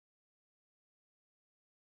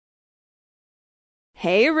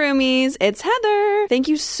Hey roomies, it's Heather. Thank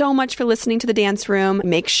you so much for listening to The Dance Room.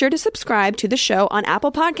 Make sure to subscribe to the show on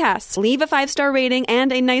Apple Podcasts. Leave a 5-star rating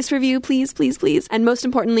and a nice review, please, please, please. And most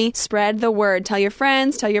importantly, spread the word. Tell your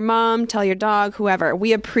friends, tell your mom, tell your dog, whoever.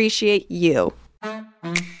 We appreciate you.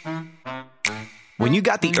 When you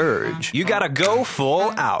got the urge, you gotta go full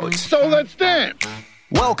out. So let's dance.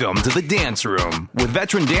 Welcome to The Dance Room with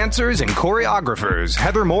veteran dancers and choreographers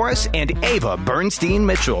Heather Morris and Ava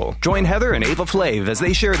Bernstein-Mitchell. Join Heather and Ava Flav as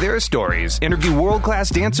they share their stories, interview world-class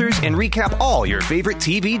dancers, and recap all your favorite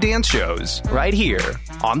TV dance shows right here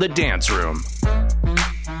on The Dance Room.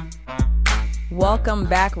 Welcome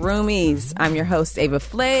back, roomies. I'm your host, Ava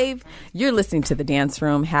Flav. You're listening to The Dance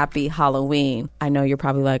Room. Happy Halloween. I know you're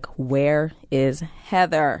probably like, where is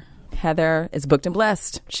Heather? Heather is booked and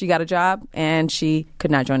blessed. She got a job and she could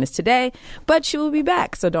not join us today, but she will be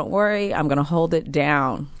back. So don't worry, I'm going to hold it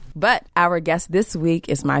down. But our guest this week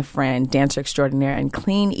is my friend, dancer extraordinaire and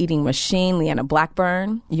clean eating machine, Liana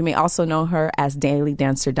Blackburn. You may also know her as Daily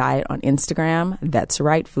Dancer Diet on Instagram. That's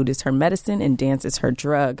right. Food is her medicine and dance is her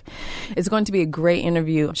drug. It's going to be a great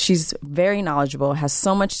interview. She's very knowledgeable, has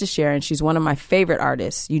so much to share, and she's one of my favorite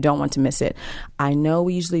artists. You don't want to miss it. I know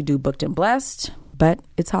we usually do booked and blessed, but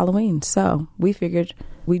it's Halloween, so we figured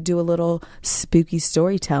we'd do a little spooky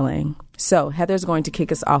storytelling. So Heather's going to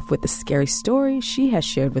kick us off with a scary story she has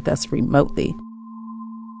shared with us remotely.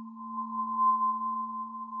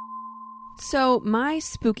 So my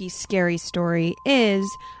spooky, scary story is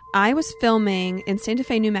I was filming in Santa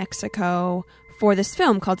Fe, New Mexico for this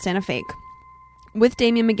film called Santa Fake with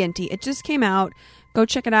Damien McGinty. It just came out. Go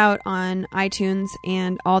check it out on iTunes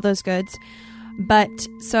and all those goods. But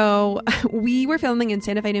so we were filming in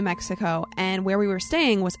Santa Fe, New Mexico, and where we were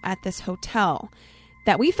staying was at this hotel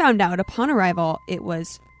that we found out upon arrival. It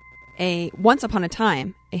was once upon a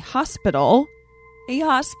time, a hospital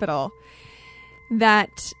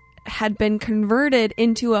that had been converted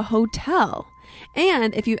into a hotel.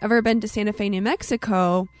 And if you've ever been to Santa Fe, New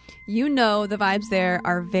Mexico, you know the vibes there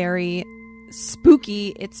are very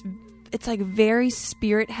spooky. It's like very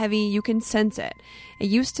spirit heavy. You can sense it. It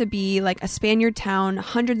used to be like a Spaniard town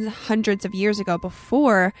hundreds of years ago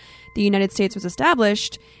before the United States was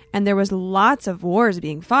established, and there was lots of wars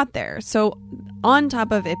being fought there. So on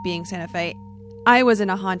top of it being Santa Fe, I was in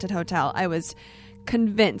a haunted hotel. I was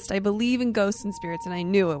convinced. I believe in ghosts and spirits, and I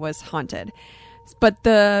knew it was haunted. But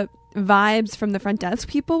the vibes from the front desk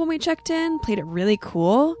people when we checked in played it really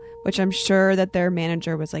cool, which I'm sure that their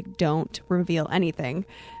manager was like, don't reveal anything.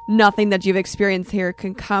 Nothing that you've experienced here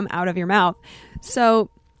can come out of your mouth. So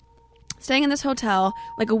staying in this hotel,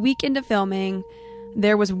 like a week into filming,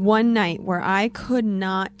 there was one night where I could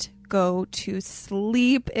not go to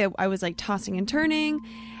sleep. I was like tossing and turning,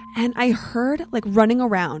 and I heard like running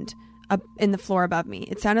around up in the floor above me.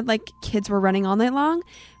 It sounded like kids were running all night long,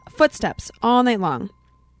 footsteps all night long.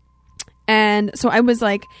 And so I was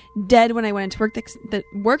like dead when I went into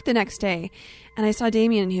work the next day, and I saw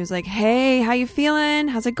Damien, and he was like, hey, how you feeling?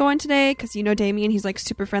 How's it going today? Because you know Damien, he's like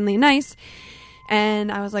super friendly and nice.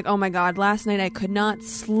 And I was like, oh my God, last night I could not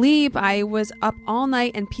sleep. I was up all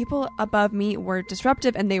night, and people above me were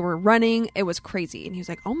disruptive, and they were running. It was crazy. And he was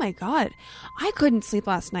like, oh my God, I couldn't sleep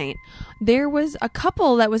last night. There was a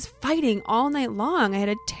couple that was fighting all night long. I had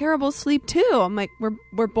a terrible sleep too. I'm like,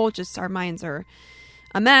 we're both just, our minds are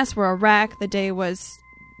a mess. We're a wreck. The day was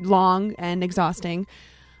long and exhausting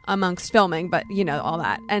amongst filming, but you know, all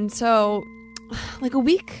that. And so like a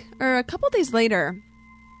week or a couple days later,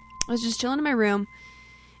 I was just chilling in my room,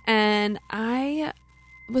 and I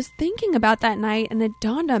was thinking about that night, and it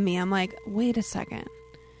dawned on me. I'm like, wait a second.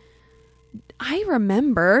 I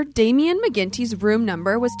remember Damien McGinty's room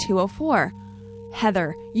number was 204.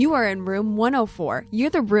 Heather, you are in room 104.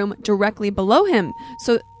 You're the room directly below him.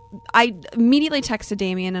 So I immediately texted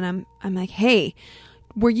Damien, and I'm like, hey,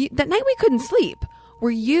 were you, that night we couldn't sleep,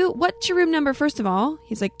 what's your room number first of all?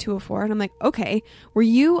 He's like 204. And I'm like, okay, were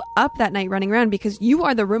you up that night running around? Because you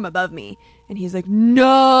are the room above me. And he's like,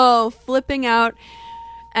 no, flipping out.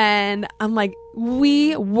 And I'm like,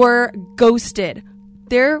 we were ghosted.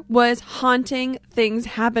 There was haunting things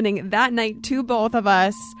happening that night to both of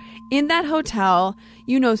us in that hotel.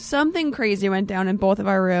 You know, something crazy went down in both of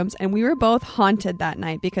our rooms, and we were both haunted that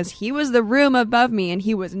night because he was the room above me and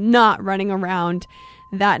he was not running around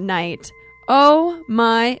that night. Oh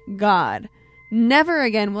my God. Never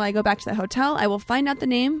again will I go back to the hotel. I will find out the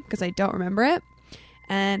name because I don't remember it,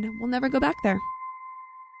 and we'll never go back there.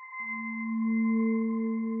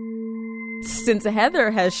 Since Heather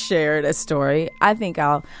has shared a story, I think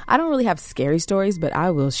I don't really have scary stories, but I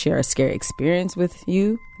will share a scary experience with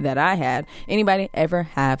you that I had. Anybody ever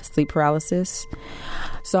have sleep paralysis?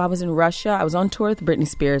 So I was in Russia. I was on tour with Britney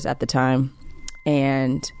Spears at the time,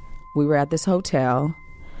 and we were at this hotel,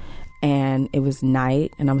 and it was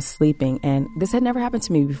night, and I was sleeping, and this had never happened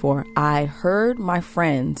to me before. I heard my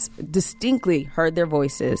friends, distinctly heard their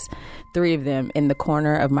voices, 3 of them in the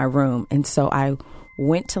corner of my room, and so I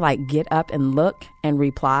went to like get up and look and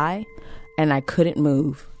reply, and I couldn't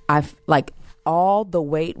move. All the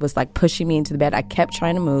weight was like pushing me into the bed. I kept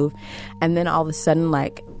trying to move, and then all of a sudden,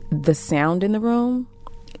 like the sound in the room,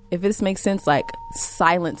 if this makes sense, like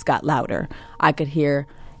silence got louder. I could hear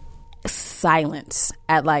silence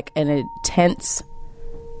at like an intense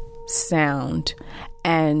sound,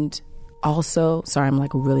 and also, sorry, I'm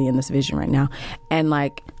like really in this vision right now, and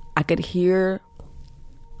like I could hear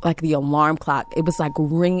like the alarm clock. It was like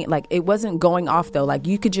ringing, like it wasn't going off though, like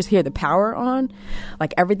you could just hear the power on,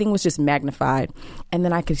 like everything was just magnified, and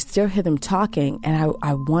then I could still hear them talking, and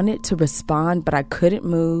I wanted to respond, but I couldn't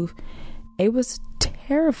move. It was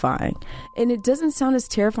terrifying, and it doesn't sound as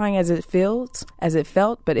terrifying as it felt,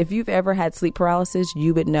 but if you've ever had sleep paralysis,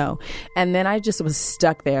 you would know. And then I just was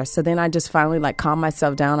stuck there. So then I just finally like calmed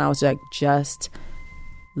myself down. I was like, just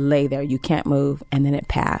lay there, you can't move. And then it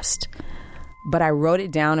passed. But I wrote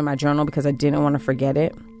it down in my journal because I didn't want to forget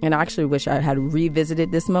it. And I actually wish I had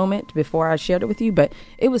revisited this moment before I shared it with you, but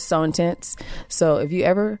it was so intense. So if you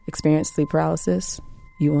ever experience sleep paralysis,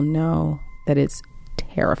 you will know that it's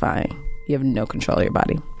terrifying. You have no control of your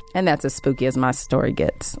body. And that's as spooky as my story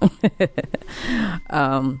gets.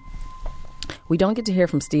 We don't get to hear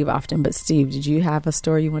from Steve often, but Steve, did you have a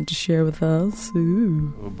story you want to share with us?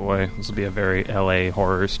 Ooh. Oh boy, this will be a very LA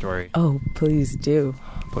horror story. Oh, please do.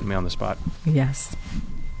 Putting me on the spot. Yes.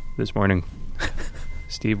 This morning,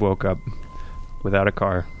 Steve woke up without a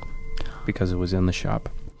car because it was in the shop.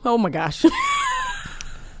 Oh my gosh.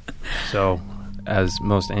 So, as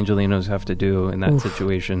most Angelinos have to do in that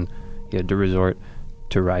situation, he had to resort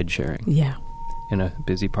to ride sharing. Yeah. In a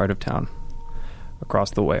busy part of town,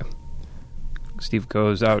 across the way. Steve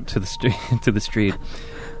goes out to the street,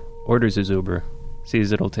 orders his Uber,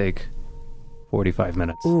 sees it'll take 45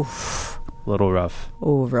 minutes. Oof. A little rough.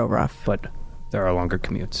 Oh, real rough. But there are longer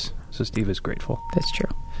commutes, so Steve is grateful. That's true.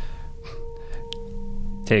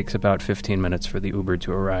 Takes about 15 minutes for the Uber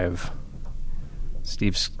to arrive.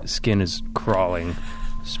 Steve's skin is crawling,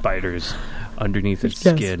 spiders underneath his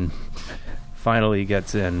skin. Finally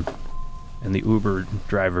gets in, and the Uber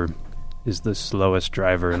driver is the slowest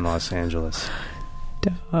driver in Los Angeles.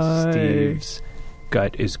 Steve's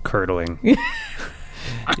gut is curdling.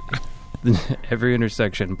 Every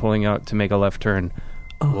intersection, pulling out to make a left turn,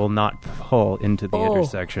 will not pull into the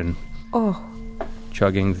intersection.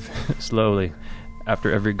 Chugging slowly.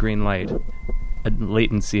 After every green light, a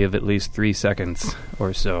latency of at least 3 seconds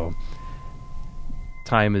or so.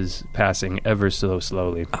 Time is passing ever so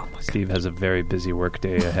slowly. Steve has a very busy work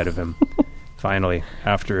day ahead of him. Finally,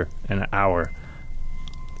 after an hour,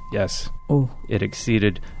 yes, it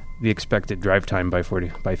exceeded the expected drive time by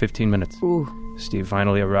 15 minutes. Steve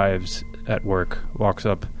finally arrives at work, walks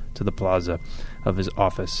up to the plaza of his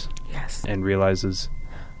office, and realizes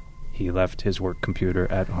he left his work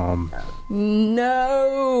computer at home.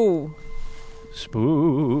 No!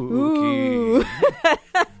 Spooky.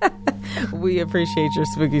 We appreciate your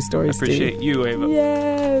spooky story, Steve. Appreciate you, Ava.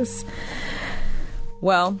 Yes.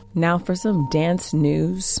 Well, now for some dance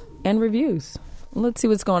news and reviews. Let's see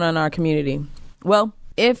what's going on in our community. Well,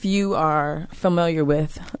 if you are familiar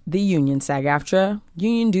with the union SAG-AFTRA,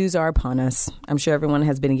 union dues are upon us. I'm sure everyone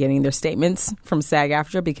has been getting their statements from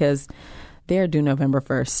SAG-AFTRA because they are due November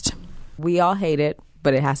 1st. We all hate it,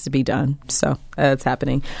 but it has to be done. So it's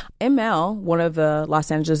happening. ML, one of the Los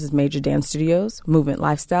Angeles' major dance studios, Movement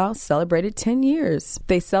Lifestyle, celebrated 10 years.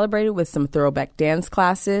 They celebrated with some throwback dance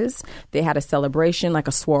classes. They had a celebration, like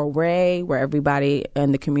a soiree, where everybody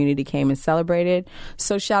in the community came and celebrated.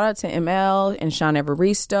 So shout out to ML and Sean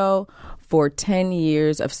Evaristo for 10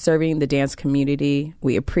 years of serving the dance community.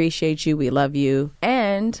 We appreciate you. We love you.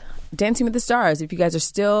 And Dancing with the Stars. If you guys are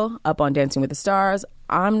still up on Dancing with the Stars,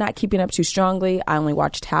 I'm not keeping up too strongly. I only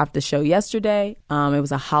watched half the show yesterday. It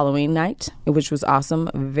was a Halloween night, which was awesome.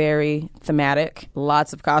 Very thematic.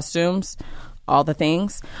 Lots of costumes. All the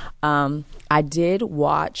things. I did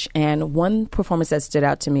watch, and one performance that stood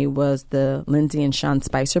out to me was the Lindsay and Sean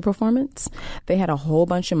Spicer performance. They had a whole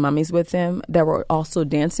bunch of mummies with them that were also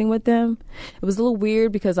dancing with them. It was a little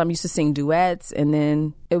weird because I'm used to seeing duets, and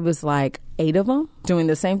then it was like 8 of them doing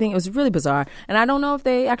the same thing. It was really bizarre, and I don't know if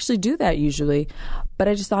they actually do that usually, but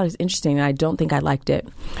I just thought it was interesting, and I don't think I liked it.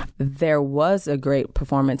 There was a great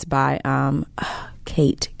performance by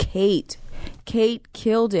Kate. Kate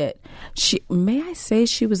killed it. May I say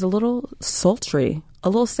she was a little sultry a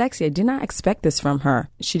little sexy. I did not expect this from her.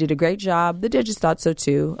 She did a great job. The judges thought so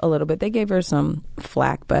too, a little bit. They gave her some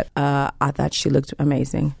flack, but I thought she looked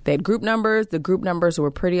amazing. They had group numbers. The group numbers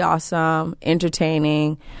were pretty awesome,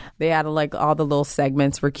 entertaining. They had like all the little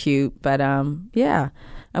segments were cute, but yeah.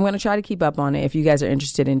 I'm going to try to keep up on it if you guys are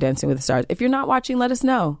interested in Dancing with the Stars. If you're not watching, let us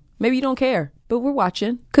know. Maybe you don't care, but we're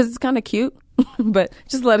watching because it's kind of cute. But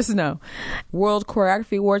just let us know. World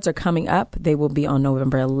Choreography Awards are coming up. They will be on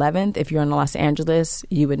November 11th. If you're in Los Angeles,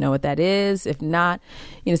 you would know what that is. If not,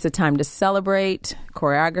 it's a time to celebrate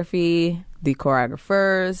choreography, the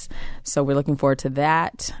choreographers. So we're looking forward to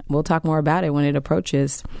that. We'll talk more about it when it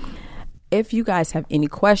approaches. If you guys have any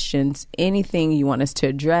questions, anything you want us to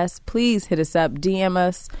address, please hit us up, DM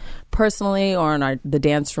us personally or on the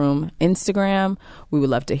Dance Room Instagram. We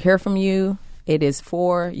would love to hear from you. It is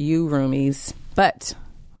for you roomies. But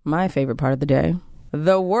my favorite part of the day,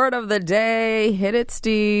 the word of the day. Hit it,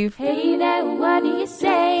 Steve. Hey there, what do you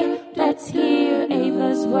say? Let's hear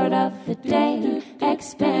Ava's word of the day.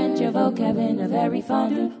 Expand your vocab in a very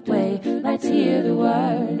fun way. Let's hear the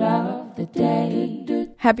word of the day.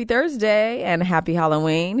 Happy Thursday and happy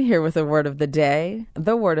Halloween. Here with the word of the day.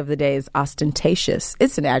 The word of the day is ostentatious.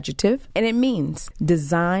 It's an adjective and it means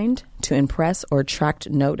designed to impress or attract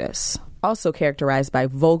notice. Also characterized by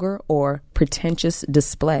vulgar or pretentious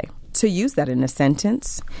display. To use that in a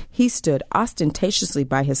sentence, he stood ostentatiously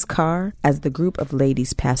by his car as the group of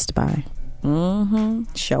ladies passed by.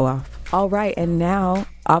 Show off. All right, and now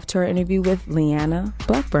off to our interview with Liana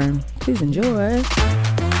Blackburn. Please enjoy.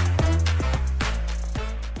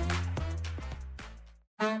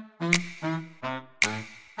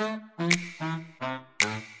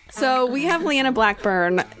 So we have Liana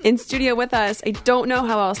Blackburn in studio with us. I don't know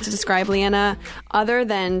how else to describe Liana other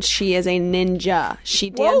than she is a ninja.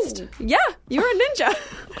 She danced. Whoa. Yeah, you're a ninja.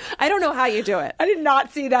 I don't know how you do it. I did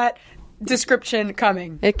not see that description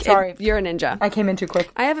coming. Sorry. You're a ninja. I came in too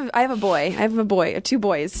quick. I have a boy, two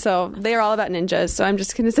boys, so they are all about ninjas. So I'm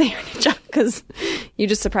just going to say you're a ninja because you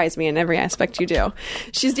just surprise me in every aspect you do.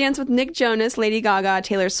 She's danced with Nick Jonas, Lady Gaga,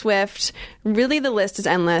 Taylor Swift. Really, the list is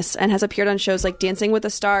endless and has appeared on shows like Dancing with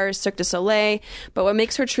the Stars, Cirque du Soleil. But what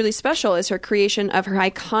makes her truly special is her creation of her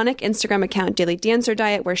iconic Instagram account, Daily Dancer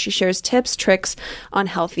Diet, where she shares tips, tricks on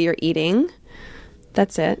healthier eating.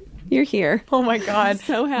 That's it. You're here. Oh my God.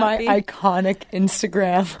 So happy. My iconic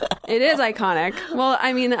Instagram. It is iconic. Well,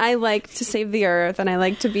 I mean, I like to save the earth and I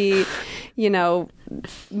like to be,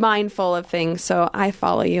 mindful of things. So I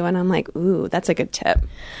follow you and I'm like, ooh, that's a good tip.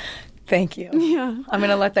 Thank you. Yeah. I'm going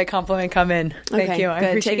to let that compliment come in. Thank you. I good.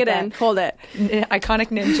 appreciate Take it that. in. Hold it. Iconic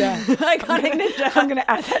ninja. Iconic ninja. I'm going to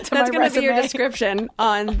add that to That's my going to be your resume. description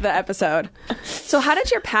on the episode. So how did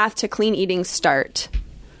your path to clean eating start?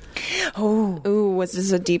 Oh. Ooh, was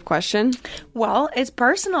this a deep question? Well, it's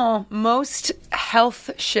personal. Most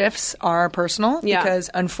health shifts are personal because,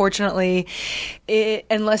 unfortunately,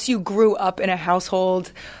 unless you grew up in a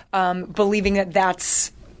household believing that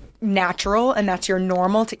that's natural and that's your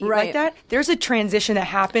normal to eat like that, there's a transition that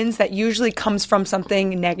happens that usually comes from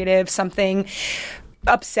something negative, something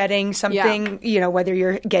upsetting, something, whether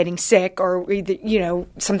you're getting sick or,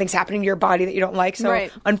 something's happening to your body that you don't like. So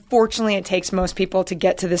unfortunately, it takes most people to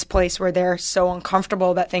get to this place where they're so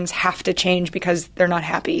uncomfortable that things have to change because they're not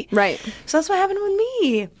happy. Right. So that's what happened with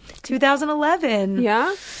me. 2011.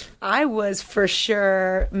 Yeah? I was for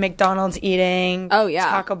sure McDonald's eating. Oh, yeah.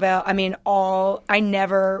 Taco Bell. I mean, I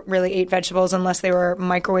never really ate vegetables unless they were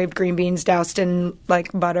microwaved green beans doused in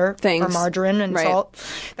like butter or margarine and salt.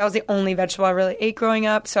 That was the only vegetable I really ate growing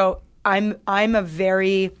up. So I'm a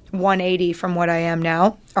very 180 from what I am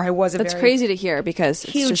now. Or I was a That's very crazy to hear because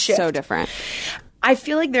it's just shift. so different. I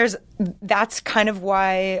feel like that's kind of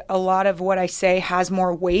why a lot of what I say has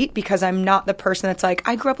more weight because I'm not the person that's like,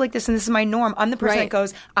 I grew up like this and this is my norm. I'm the person that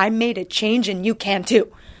goes, I made a change and you can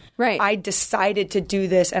too. Right. I decided to do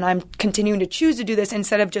this and I'm continuing to choose to do this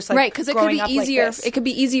instead of just like because it could be easier. It could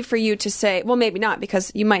be easy for you to say, well, maybe not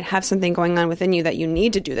because you might have something going on within you that you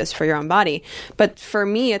need to do this for your own body. But for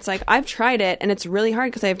me, it's like I've tried it and it's really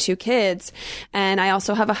hard because I have 2 kids and I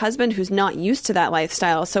also have a husband who's not used to that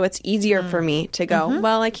lifestyle. So it's easier for me to go,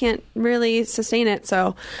 well, I can't really sustain it.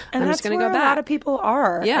 So I'm just going to go back. A lot of people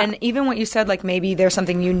are. Yeah. And even what you said, like maybe there's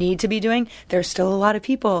something you need to be doing. There's still a lot of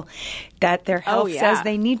people that their health says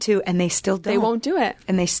they need to and they still don't. They won't do it.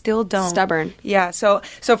 And they still don't. Stubborn. Yeah. So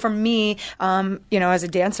for me, as a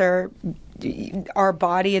dancer, our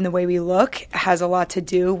body and the way we look has a lot to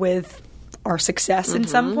do with our success in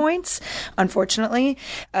some points, unfortunately.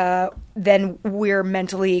 Then we're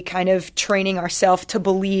mentally kind of training ourselves to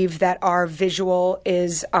believe that our visual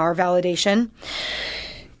is our validation.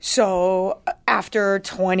 So after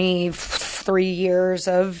 23 3 years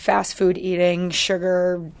of fast food eating,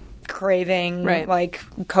 sugar craving, like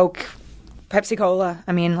Coke, Pepsi Cola.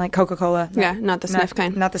 I mean, like Coca-Cola. Yeah, not the sniff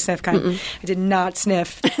kind. Not the sniff kind. Mm-mm. I did not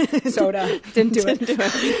sniff soda. Didn't do it.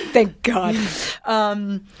 Thank God.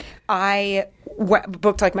 I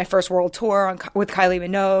booked like my first world tour with Kylie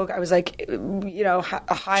Minogue. I was like, you know,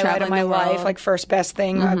 a highlight Traveling of my the world. life, like first best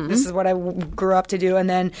thing. This is what I grew up to do. And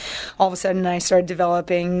then all of a sudden I started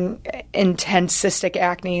developing intense cystic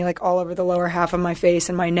acne, like all over the lower half of my face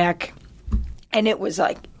and my neck. And it was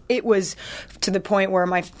to the point where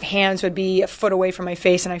my hands would be a foot away from my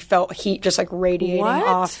face and I felt heat just like radiating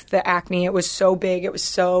off the acne. It was so big. It was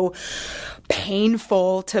so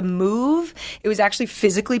painful to move. It was actually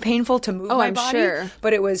physically painful to move my body. Sure.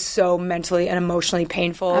 But it was so mentally and emotionally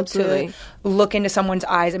painful to look into someone's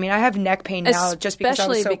eyes. I mean, I have neck pain now just because I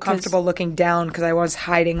was so comfortable looking down because I was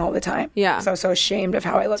hiding all the time. Yeah. So I was so ashamed of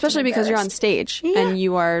how I looked. Especially because you're on stage and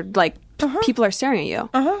you are like, people are staring at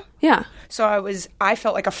you. Yeah. So I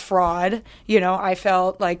felt like a fraud. You know, I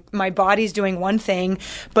felt like my body's doing one thing,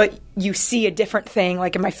 but you see a different thing,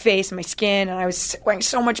 like in my face and my skin. And I was wearing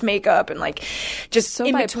so much makeup and like just so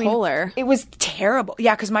in bipolar. Between. It was terrible.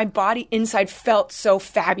 Yeah, because my body inside felt so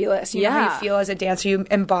fabulous. You know how you feel as a dancer? You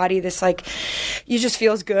embody this, like, you just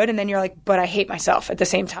feels good. And then you're like, but I hate myself at the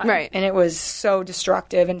same time. Right. And it was so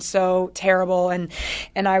destructive and so terrible. And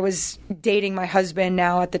I was dating my husband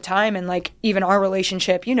now at the time. And like, even our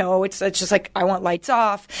relationship, you know, it's just like, I want lights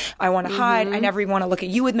off. I want to hide. I never even want to look at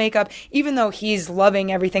you with makeup. Even though he's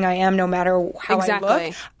loving everything I am, no matter how I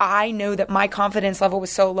look, I know that my confidence level was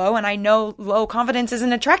so low, and I know low confidence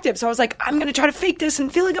isn't attractive. So I was like, I'm going to try to fake this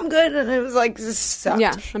and feel like I'm good. And it was like, this sucked.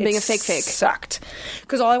 Yeah, I'm being a fake. Sucked.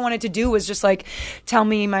 Because all I wanted to do was just like, tell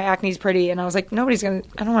me my acne's pretty. And I was like, I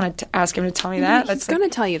don't want to ask him to tell me that. He's going to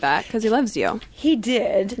tell you that because he loves you. He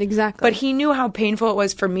did. Exactly. But he knew how painful it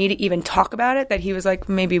was for me to even talk about it, that he was like,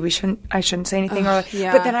 maybe I shouldn't say anything.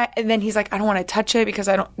 But then he's like, I don't want to touch it because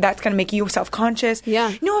that's going to make you self-conscious. Yeah.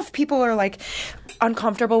 You know, if people are like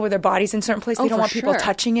uncomfortable with their bodies in certain places, they don't want people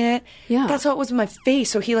touching it. Yeah. That's how it was with my face.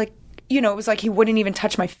 So he like, you know, it was like he wouldn't even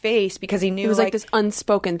touch my face because he knew it was like this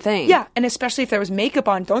unspoken thing. Yeah. And especially if there was makeup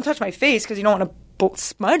on, don't touch my face because you don't want to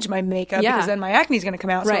smudge my makeup because then my acne is going to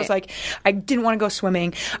come out. So it's like, I didn't want to go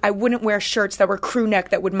swimming. I wouldn't wear shirts that were crew neck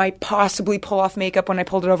that might possibly pull off makeup when I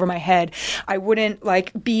pulled it over my head. I wouldn't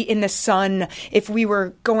like be in the sun. If we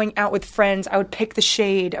were going out with friends, I would pick the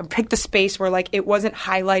shade. I would pick the space where like it wasn't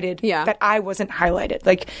highlighted, that I wasn't highlighted.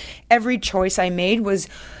 Like every choice I made was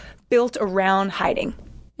built around hiding.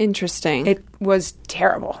 Interesting. It was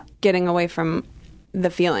terrible. Getting away from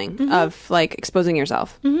the feeling of like exposing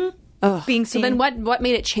yourself. Being seen. So then what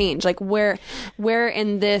made it change? Like where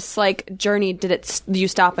in this like journey did you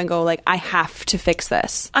stop and go like, I have to fix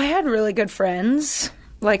this? I had really good friends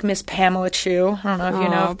like Miss Pamela Chu. I don't know if you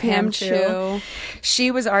know of Pam Chu. She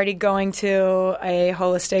was already going to a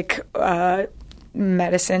holistic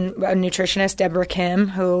medicine, a nutritionist, Deborah Kim,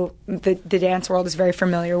 who the dance world is very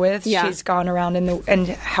familiar with. Yeah. She's gone around and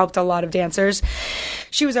helped a lot of dancers.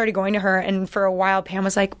 She was already going to her, and for a while Pam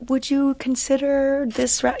was like, would you consider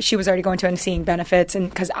this she was already going to and seeing benefits, and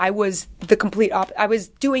because I was the complete I was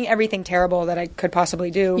doing everything terrible that I could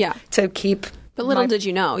possibly do to keep. But little did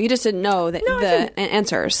you know. You just didn't know the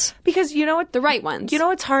answers. Because you know what? The right ones. You know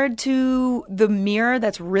what's hard the mirror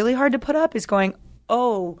that's really hard to put up is going,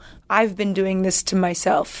 oh, I've been doing this to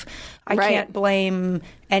myself. I can't blame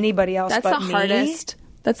anybody else but me.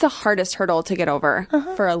 That's the hardest hurdle to get over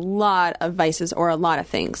for a lot of vices or a lot of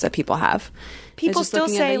things that people have. People still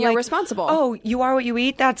say, you're like, responsible. Oh, you are what you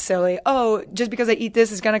eat? That's silly. Oh, just because I eat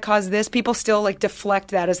this is going to cause this? People still, like,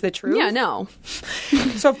 deflect that as the truth. Yeah, no.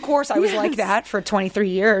 So, of course, I was like that for 23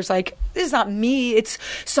 years. Like, this is not me. It's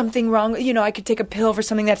something wrong. You know, I could take a pill for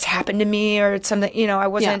something that's happened to me or it's something, you know, I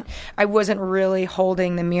wasn't really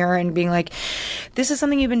holding the mirror and being like, this is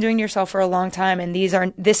something you've been doing to yourself for a long time, and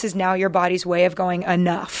this is now your body's way of going,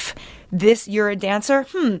 enough. You're a dancer?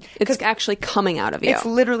 It's actually coming out of you. It's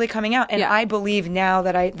literally coming out. And I believe now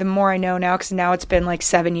that the more I know now, because now it's been like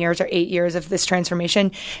 7 years or 8 years of this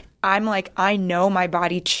transformation, I'm like, I know my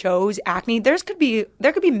body chose acne. There could be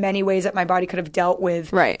many ways that my body could have dealt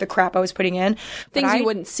with the crap I was putting in. Things you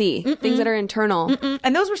wouldn't see. Things that are internal.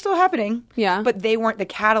 And those were still happening. Yeah. But they weren't the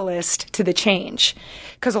catalyst to the change.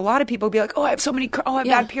 Because a lot of people would be like, oh, I have so many, I have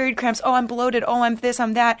bad period cramps. Oh, I'm bloated. Oh, I'm this,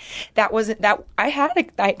 I'm that. That wasn't, I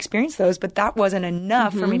experienced those, but that wasn't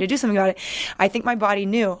enough for me to do something about it. I think my body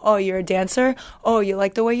knew, oh, you're a dancer. Oh, you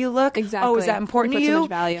like the way you look. Exactly. Oh, is that important to you? So much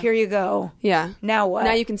value. Here you go. Yeah. Now what?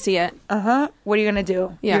 Now you can see it. What are you going to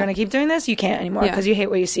do? Yeah. You're going to keep doing this? You can't anymore because you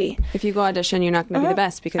hate what you see. If you go audition, you're not going to be the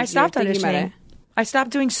best because I stopped you're thinking auditioning. about it. I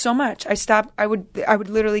stopped doing so much. I would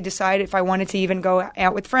literally decide if I wanted to even go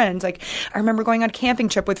out with friends. Like, I remember going on a camping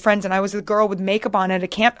trip with friends, and I was the girl with makeup on at a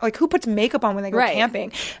camp. Like, who puts makeup on when they go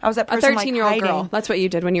camping? I was that person, a 13-year-old girl. That's what you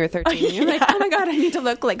did when you were 13. You're like, oh my God, I need to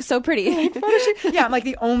look like so pretty. Yeah, I'm like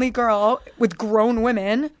the only girl with grown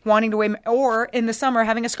women wanting to wear, or in the summer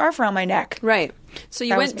having a scarf around my neck. Right. So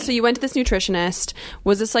you went to this nutritionist.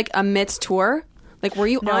 Was this like a midst tour? Like, were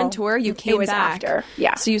you on tour? You came back. It was after,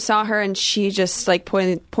 yeah. So you saw her, and she just, like,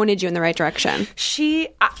 pointed you in the right direction.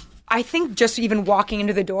 I think just even walking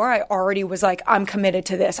into the door, I already was like, I'm committed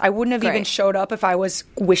to this. I wouldn't have even showed up if I was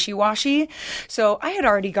wishy-washy. So I had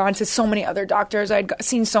already gone to so many other doctors. I'd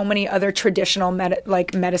seen so many other traditional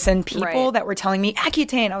medicine people that were telling me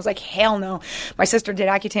Accutane. I was like, hell no. My sister did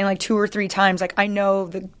Accutane like 2 or 3 times. Like, I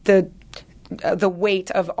know the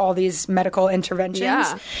weight of all these medical interventions.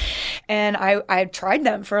 Yeah. And I tried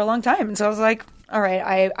them for a long time. And so I was like, all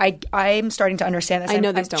right, I'm starting to understand this.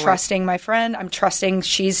 I'm trusting my friend. I'm trusting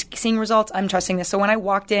she's seeing results. I'm trusting this. So when I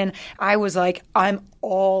walked in, I was like, I'm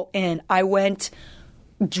all in. I went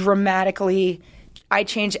dramatically. I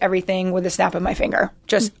changed everything with a snap of my finger.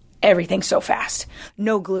 Just everything so fast.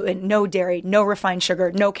 No gluten, no dairy, no refined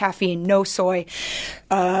sugar, no caffeine, no soy.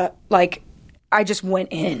 I just went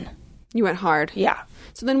in. You went hard. Yeah.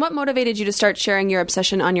 So then what motivated you to start sharing your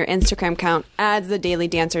obsession on your Instagram account as the Daily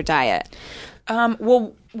Dancer diet?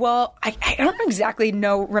 Well, I don't exactly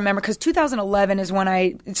remember, because 2011 is when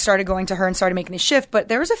I started going to her and started making the shift, but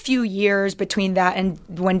there was a few years between that and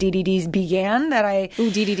when DDDs began that I...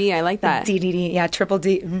 Ooh, DDD, I like that. DDD, yeah, triple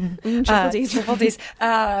D. Triple Ds. Triple Ds.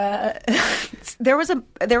 There was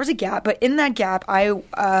a gap, but in that gap,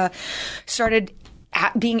 I started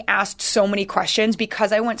being asked so many questions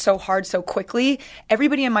because I went so hard so quickly.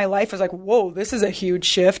 Everybody in my life was like, whoa, this is a huge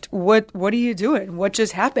shift. What are you doing? What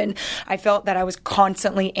just happened? I felt that I was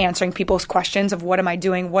constantly answering people's questions of what am I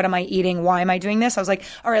doing? What am I eating? Why am I doing this? I was like,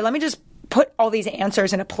 all right, let me just put all these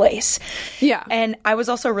answers in a place. Yeah. And I was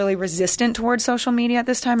also really resistant towards social media at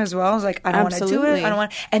this time as well. I was like, I don't want to do it. I don't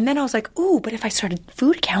want. And then I was like, ooh, but if I started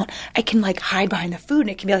food account, I can like hide behind the food, and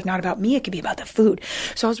it can be like not about me, it could be about the food.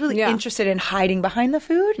 So I was really interested in hiding behind the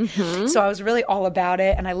food. Mm-hmm. So I was really all about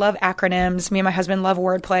it. And I love acronyms. Me and my husband love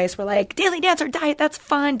wordplay. So we're like, Daily Dancer Diet, that's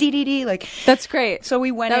fun. DDD. Like, that's great. So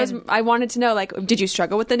we went in. I wanted to know, like, did you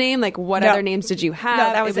struggle with the name? Like, what other names did you have?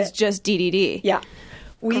 No, that was it. Was just DDD. Yeah.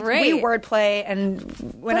 We wordplay, and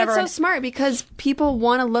whenever... But it's so smart because people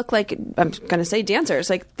want to look like, I'm going to say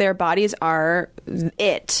dancers, like their bodies are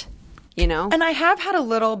it, you know? And I have had a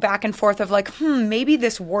little back and forth of like, maybe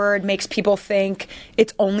this word makes people think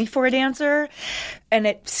it's only for a dancer, and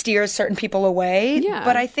it steers certain people away. Yeah.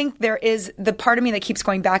 But I think there is, the part of me that keeps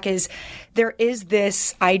going back is, there is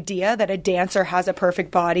this idea that a dancer has a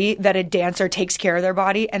perfect body, that a dancer takes care of their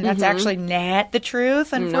body, and that's actually not the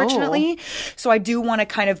truth, unfortunately. No. So I do want to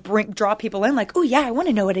kind of draw people in like, oh yeah, I want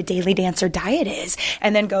to know what a Daily Dancer diet is.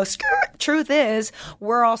 And then go, truth is,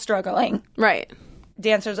 we're all struggling. Right.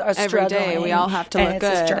 Dancers are struggling. Every day we all have to look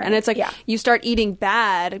good. And it's like you start eating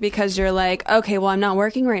bad because you're like, okay, well, I'm not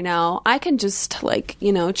working right now. I can just like,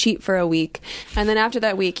 cheat for a week. And then after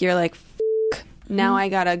that week, you're like, now I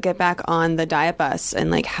gotta get back on the diet bus,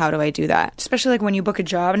 and like, how do I do that? Especially like when you book a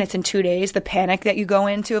job and it's in 2 days, the panic that you go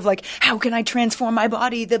into of like, how can I transform my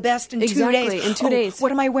body the best in 2 days? In 2 days.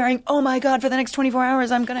 What am I wearing? Oh my God, for the next 24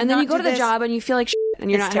 hours, I'm gonna. And then you go to the job and you feel like shit,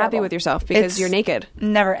 and you're not happy with yourself because you're naked.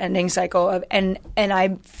 Never ending cycle of, and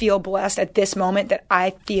I feel blessed at this moment that I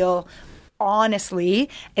feel honestly,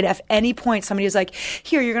 and if any point somebody is like,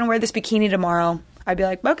 here, you're gonna wear this bikini tomorrow, I'd be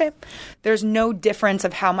like, okay. There's no difference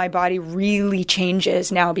of how my body really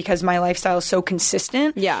changes now because my lifestyle is so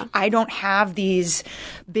consistent. Yeah. I don't have these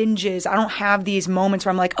binges. I don't have these moments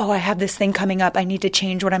where I'm like, oh, I have this thing coming up. I need to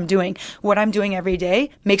change what I'm doing. What I'm doing every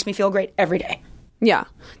day makes me feel great every day. Yeah.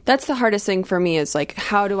 That's the hardest thing for me is like,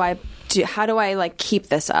 how do I like keep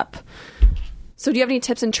this up? So do you have any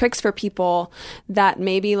tips and tricks for people that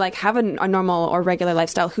maybe like have a normal or regular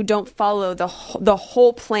lifestyle who don't follow the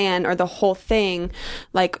whole plan or the whole thing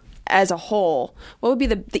like as a whole? What would be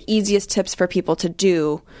the easiest tips for people to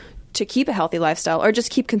do to keep a healthy lifestyle or just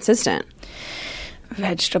keep consistent?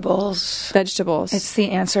 Vegetables. It's the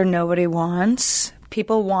answer nobody wants.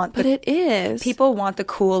 People want But it is. People want the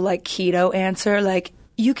cool like keto answer, like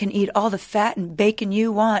you can eat all the fat and bacon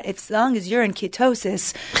you want as long as you're in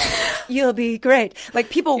ketosis. You'll be great. Like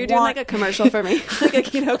people You're doing like a commercial for me, like a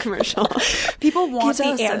keto commercial. People want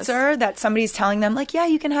Ketosis. the answer that somebody's telling them, like, yeah,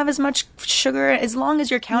 you can have as much sugar as long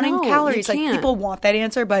as you're counting No, calories. you Like can't. people want that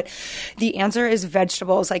answer, but the answer is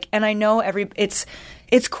vegetables. Like, and I know it's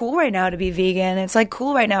cool right now to be vegan. It's like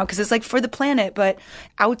cool right now because it's like for the planet. But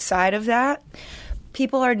outside of that,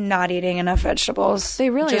 people are not eating enough vegetables. They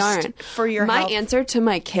really just aren't. For your My health. answer to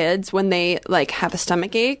my kids when they like have a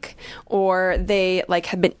stomach ache or they like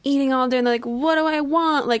have been eating all day and they're like, what do I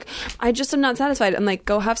want? Like, I just am not satisfied. I'm like,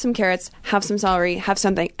 go have some carrots, have some celery, have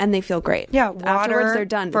something, and they feel great. Yeah, Afterwards, water they're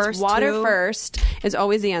done. first, It's water too. first is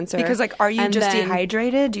always the answer. Because, like, are you And just then-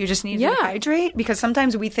 dehydrated? Do you just need Yeah. to dehydrate? Because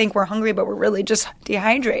sometimes we think we're hungry, but we're really just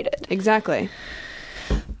dehydrated. Exactly.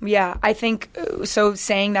 Yeah, I think so.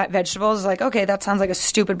 Saying that vegetables is like, okay, that sounds like a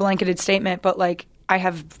stupid blanketed statement, but like, I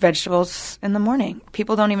have vegetables in the morning.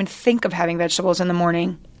 People don't even think of having vegetables in the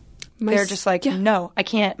morning. They're just like, no, I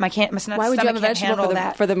can't. My stomach Why would you have a can't vegetable handle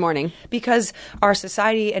that. for the morning? Because our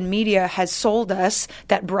society and media has sold us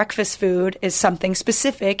that breakfast food is something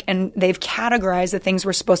specific, and they've categorized the things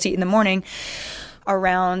we're supposed to eat in the morning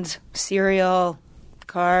around cereal,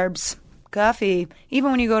 carbs, coffee.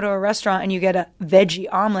 Even when you go to a restaurant and you get a veggie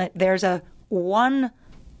omelet, there's a one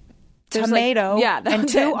There's tomato like- yeah, that and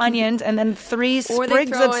was 2 it. onions and then 3 Or they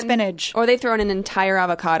sprigs throw of in- spinach. Or they throw in an entire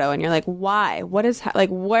avocado, and you're like, why? What is like?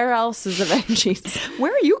 Where else is the veggies?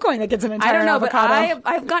 Where are you going that gets an entire I don't know, avocado?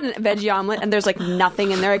 but I've gotten a veggie omelet, and there's like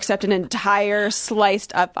nothing in there except an entire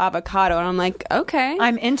sliced up avocado, and I'm like, okay.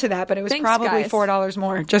 I'm into that, but it was Thanks, probably guys. $4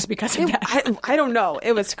 more just because of that. I don't know.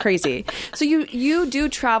 It was crazy. So you do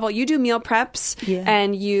travel, you do meal preps, Yeah.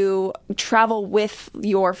 and you travel with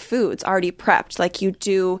your foods already prepped. Like you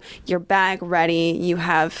do your bag ready. You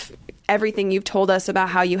have everything. You've told us about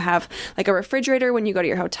how you have like a refrigerator when you go to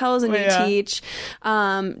your hotels and you Yeah. teach.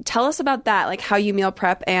 Tell us about that, like how you meal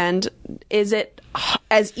prep, and is it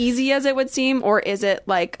as easy as it would seem, or is it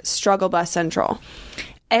like struggle bus central?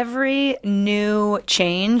 Every new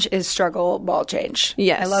change is struggle ball change.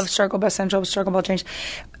 Yes. I love struggle bus central, struggle ball change.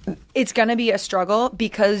 It's going to be a struggle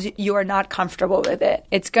because you are not comfortable with it.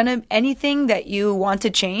 Anything that you want to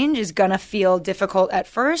change is going to feel difficult at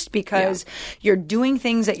first because you're doing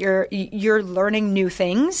things that you're learning new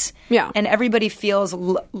things. Yeah. And everybody feels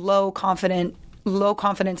low confidence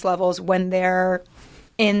levels when they're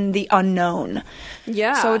in the unknown.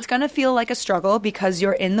 Yeah. So it's going to feel like a struggle because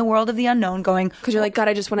you're in the world of the unknown going, Because you're like, God,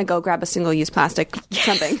 I just want to go grab a single-use plastic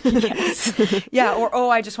something. yeah, or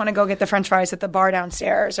I just want to go get the French fries at the bar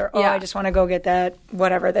downstairs, or Yeah. I just want to go get that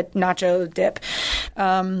whatever, that nacho dip.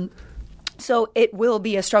 So it will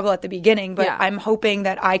be a struggle at the beginning, but Yeah. I'm hoping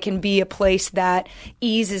that I can be a place that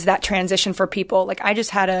eases that transition for people. Like I just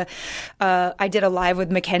had I did a live with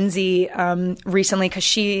Mackenzie recently because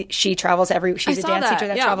she travels she's a saw dance that, teacher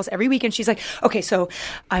that yeah. travels every week, and she's like, okay, so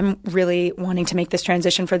I'm really wanting to make this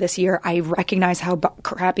transition for this year. I recognize how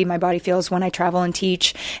crappy my body feels when I travel and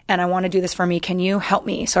teach, and I want to do this for me. Can you help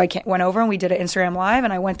me? So I went over and we did an Instagram live,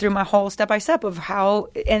 and I went through my whole step by step of how.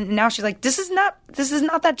 And now she's like, this is not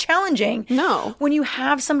that challenging. No. When you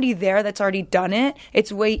have somebody there that's already done it,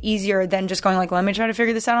 it's way easier than just going like, let me try to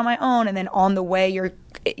figure this out on my own, and then on the way you're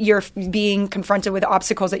being confronted with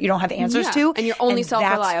obstacles that you don't have answers Yeah. to, And you're only that's-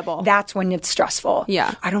 self-reliable. That's when it's stressful.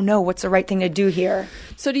 Yeah. I don't know what's the right thing to do here.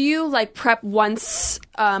 So do you like prep once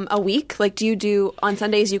a week? Like do you do on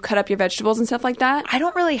Sundays you cut up your vegetables and stuff like that? I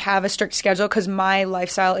don't really have a strict schedule because my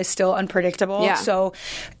lifestyle is still unpredictable. Yeah. So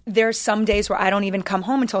there's some days where I don't even come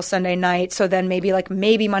home until Sunday night. So then maybe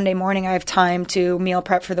Monday morning I have time to meal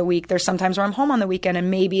prep for the week. There's sometimes where I'm home on the weekend,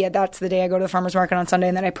 and maybe that's the day I go to the farmer's market on Sunday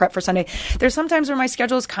and then I prep for Sunday. There's sometimes where my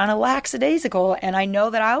schedule is kind of lackadaisical, and I know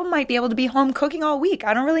that I might be able to be home cooking all week.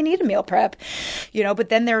 I don't really need a meal prep, but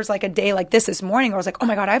then there's like a day like this morning where I was like, oh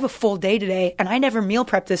my God, I have a full day today and I never meal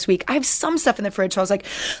prepped this week. I have some stuff in the fridge. So I was like,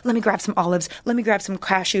 let me grab some olives. Let me grab some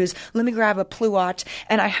cashews. Let me grab a pluot.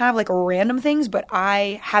 And I have like random things, but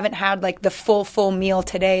I haven't had like the full meal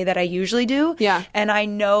today that I usually do. Yeah. And I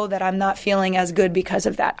know that I'm not feeling as good because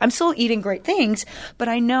of that. I'm still eating great things, but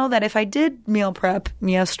I know that if I did meal prep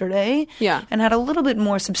yesterday and had a little bit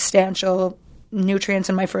more substantial nutrients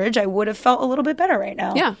in my fridge, I would have felt a little bit better right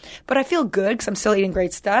now. Yeah. But I feel good because I'm still eating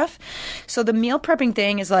great stuff. So the meal prepping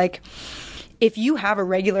thing is like, if you have a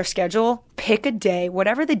regular schedule, pick a day,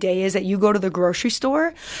 whatever the day is that you go to the grocery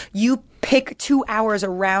store, you pick 2 hours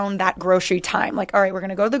around that grocery time. Like, all right, we're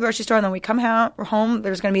going to go to the grocery store, and then we come home.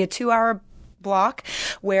 There's going to be a 2-hour block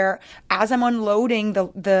where as I'm unloading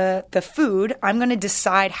the food, I'm going to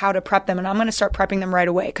decide how to prep them, and I'm going to start prepping them right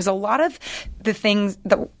away. Because a lot of the things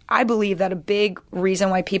that I believe that a big reason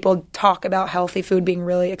why people talk about healthy food being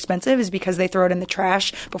really expensive is because they throw it in the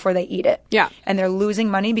trash before they eat it. Yeah. And they're losing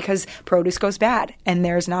money because produce goes bad and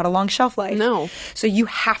there's not a long shelf life. No. So you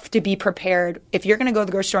have to be prepared. If you're going to go to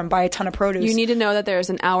the grocery store and buy a ton of produce. You need to know that there's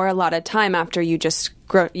an hour allotted time after you just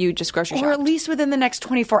grocery shop. Or at least within the next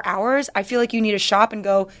 24 hours. I feel like you need to shop and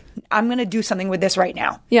go, I'm going to do something with this right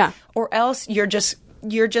now. Yeah. Or else you're just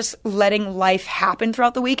letting life happen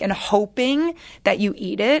throughout the week and hoping that you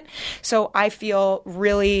eat it. So I feel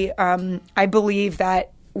really, I believe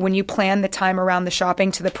that when you plan the time around the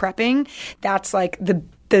shopping to the prepping, that's like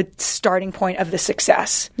the starting point of the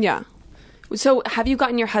success. Yeah. So have you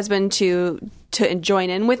gotten your husband to join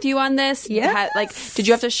in with you on this? Yeah. Did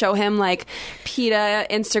you have to show him like PETA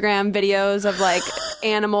Instagram videos of like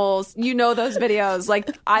animals? You know those videos. Like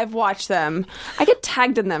I've watched them. I get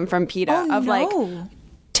tagged in them from PETA like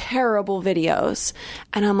terrible videos.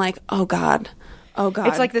 And I'm like, oh God.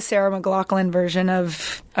 It's like the Sarah McLachlan version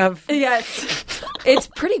of Yes. It's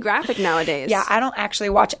pretty graphic nowadays. Yeah, I don't actually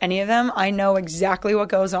watch any of them. I know exactly what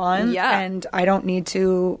goes on. Yeah. And I don't need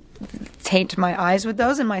to taint my eyes with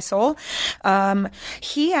those and my soul.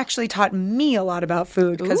 He actually taught me a lot about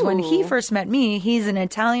food because when he first met me, he's an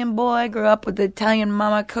Italian boy, grew up with the Italian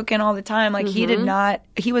mama cooking all the time. Like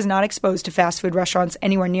he was not exposed to fast food restaurants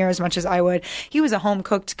anywhere near as much as I would. He was a home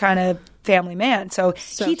cooked kind of family man. So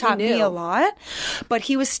he taught me a lot, but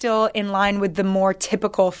he was still in line with the more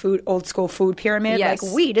typical old school food pyramid. Yes.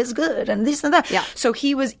 Like wheat is good and this and that. Yeah. So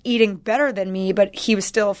he was eating better than me, but he was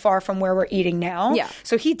still far from where we're eating now. Yeah.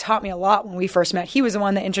 So he taught me a lot when we first met. He was the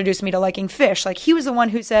one that introduced me to liking fish. Like he was the one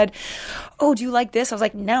who said, oh, do you like this? I was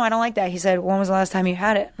like, no, I don't like that. He said, when was the last time you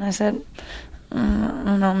had it? And I said, I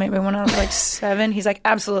don't know, maybe when I was like 7. He's like,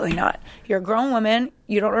 absolutely not. You're a grown woman.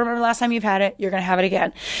 You don't remember the last time you've had it. You're going to have it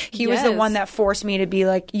again. He was the one that forced me to be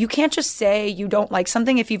like, you can't just say you don't like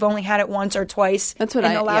something if you've only had it once or twice in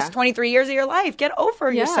the last 23 years of your life. Get over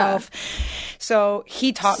yourself. So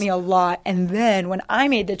he taught me a lot. And then when I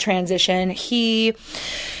made the transition, he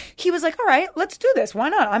was like, all right, let's do this. Why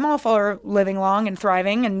not? I'm all for living long and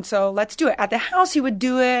thriving. And so let's do it. At the house, he would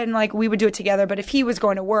do it and like we would do it together. But if he was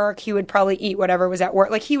going to work, he would probably eat whatever was at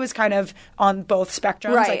work. Like he was kind of on both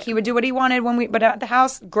spectrums. Right. Like he would do what he wanted but at the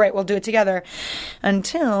house, great, we'll do it together.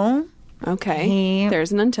 Until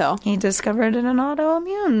there's an until. He discovered an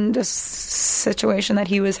autoimmune situation that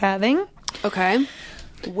he was having. Okay.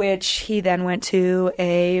 Which he then went to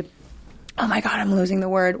oh my God, I'm losing the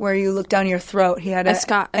word, where you look down your throat. He had an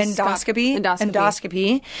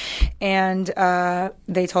endoscopy. And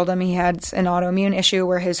they told him he had an autoimmune issue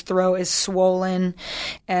where his throat is swollen.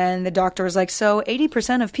 And the doctor was like, so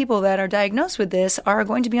 80% of people that are diagnosed with this are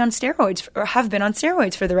going to be on steroids or have been on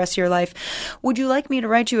steroids for the rest of your life. Would you like me to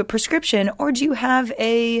write you a prescription, or do you have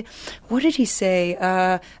what did he say,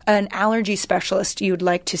 an allergy specialist you'd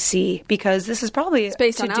like to see? Because this is probably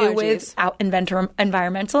based to on do allergies. with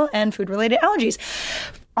environmental and food-related allergies.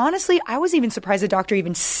 Honestly, I was even surprised the doctor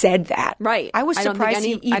even said that. Right. I was surprised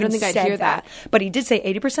he even I don't think said I'd hear that. But he did say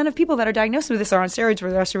 80% of people that are diagnosed with this are on steroids for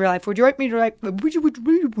the rest of your life. Would you like me to write? Would you like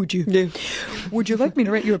me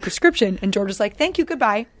to write you a prescription? And George was like, thank you,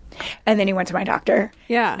 goodbye. And then he went to my doctor.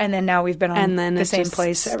 Yeah. And then now we've been on the same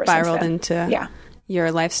place ever since spiraled then. into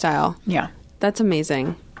your lifestyle. Yeah. That's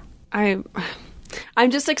amazing.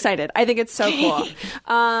 I'm just excited. I think it's so cool.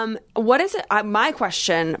 What is it? My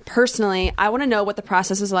question, personally, I want to know what the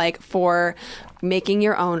process is like for making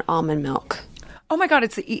your own almond milk. Oh my God,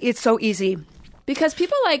 it's so easy. Because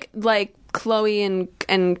people like Chloe and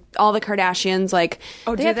all the Kardashians, they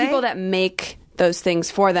have people that make those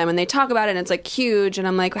things for them, and they talk about it, and it's like huge. And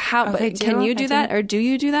I'm like, how? Can you do that, or do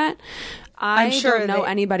you do that? I'm sure don't know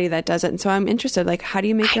anybody that does it, and so I'm interested. Like, how do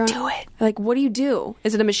you make your own? I do it. Like, what do you do?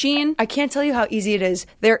 Is it a machine? I can't tell you how easy it is.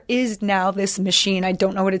 There is now this machine. I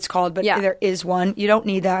don't know what it's called, but there is one. You don't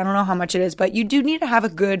need that. I don't know how much it is, but you do need to have a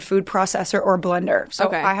good food processor or blender.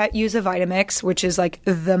 So I use a Vitamix, which is like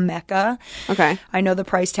the mecca. Okay. I know the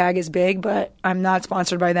price tag is big, but I'm not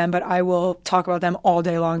sponsored by them, but I will talk about them all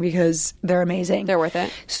day long because they're amazing. They're worth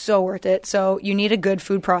it. So worth it. So you need a good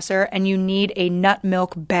food processor, and you need a nut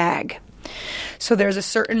milk bag. So there's a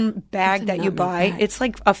certain bag that you buy. It's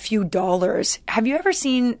like a few dollars. Have you ever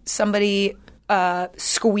seen somebody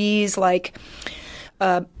squeeze like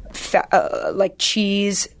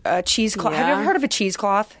cheesecloth? Have you ever heard of a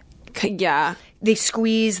cheesecloth? Yeah. They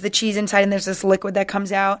squeeze the cheese inside and there's this liquid that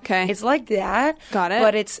comes out. Okay. It's like that. Got it.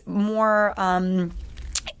 But it's more...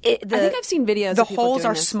 I think I've seen videos The of people holes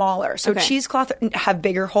doing are this. smaller. So cheesecloth have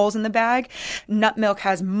bigger holes in the bag. Nut milk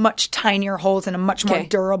has much tinier holes and a much more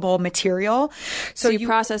durable material. So you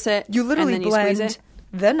process it. You literally and then blend you squeeze it?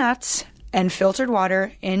 the nuts and filtered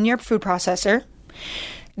water in your food processor.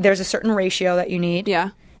 There's a certain ratio that you need.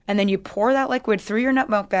 Yeah. And then you pour that liquid through your nut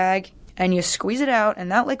milk bag and you squeeze it out,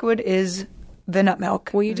 and that liquid is the nut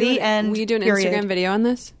milk. Will you do an Instagram video on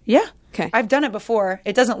this? Yeah. Okay. I've done it before.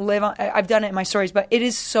 It doesn't live on, I've done it in my stories, but it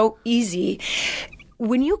is so easy.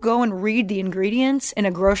 When you go and read the ingredients in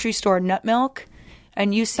a grocery store nut milk,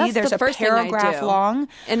 and you see there's a paragraph long.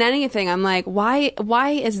 In anything, I'm like, why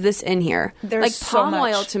is this in here? There's like so palm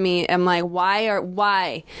much. oil to me, I'm like,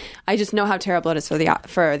 why? I just know how terrible it is for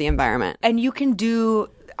the environment. And you can do,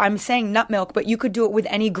 I'm saying nut milk, but you could do it with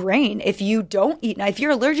any grain. If you don't eat nuts, if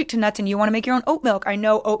you're allergic to nuts and you want to make your own oat milk, I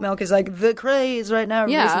know oat milk is like the craze right now.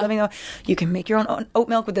 Yeah. You can make your own oat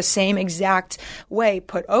milk with the same exact way.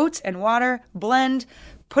 Put oats and water, blend,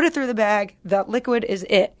 put it through the bag. That liquid is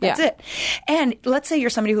it. That's it. And let's say you're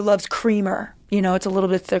somebody who loves creamer. You know, it's a little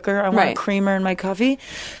bit thicker. I want a creamer in my coffee.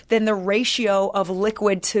 Then the ratio of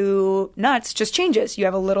liquid to nuts just changes. You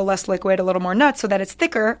have a little less liquid, a little more nuts, so that it's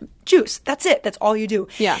thicker juice. That's it. That's all you do.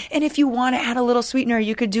 Yeah. And if you want to add a little sweetener,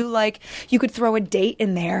 you could do you could throw a date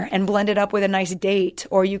in there and blend it up with a nice date.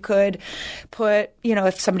 Or you could put,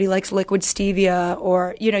 if somebody likes liquid stevia,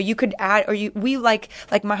 or, you could add, we like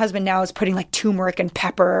my husband now is putting turmeric and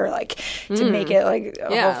pepper, to make it a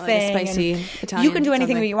whole thing. Like a spicy And Italian. you can do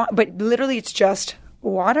anything you want, but literally it's just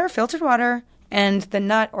water, filtered water, and the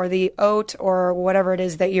nut or the oat or whatever it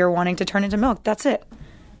is that you're wanting to turn into milk. That's it.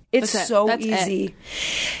 It's so easy.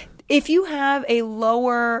 If you have a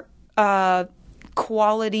lower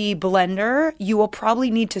quality blender, you will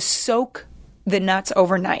probably need to soak the nuts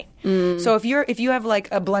overnight. So if you have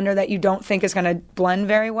a blender that you don't think is going to blend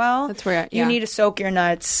very well, that's where you need to soak your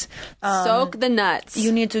nuts. Soak the nuts.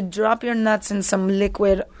 You need to drop your nuts in some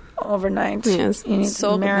liquid overnight. Yes. You need to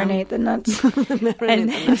marinate the nuts.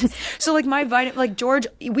 So my George,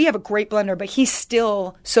 we have a great blender, but he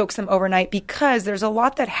still soaks them overnight because there's a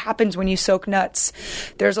lot that happens when you soak nuts.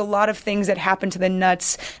 There's a lot of things that happen to the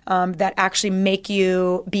nuts that actually make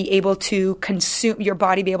you be able to consume, your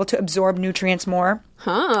body be able to absorb nutrients more.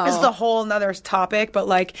 Oh. This is a whole nother topic, but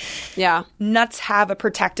nuts have a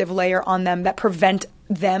protective layer on them that prevent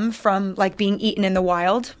them from being eaten in the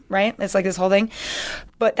wild, right? It's this whole thing.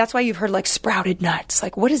 But that's why you've heard sprouted nuts.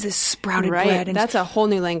 What is this sprouted bread? And that's a whole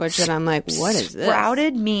new language that I'm like, what is this?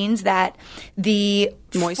 Sprouted means that the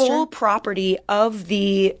moisture? Full property of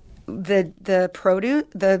the produce,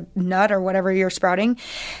 the nut or whatever you're sprouting,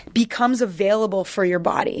 becomes available for your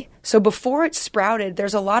body. So before it's sprouted,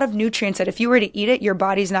 there's a lot of nutrients that if you were to eat it, your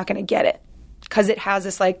body's not going to get it. Because it has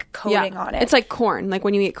this coating on it. It's like corn. Like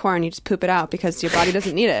when you eat corn, you just poop it out because your body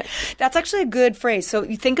doesn't need it. That's actually a good phrase. So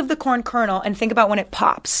you think of the corn kernel and think about when it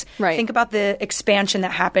pops. Right. Think about the expansion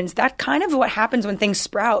that happens. That kind of what happens when things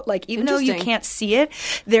sprout. Even though you can't see it,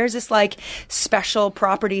 there's this special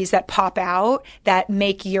properties that pop out that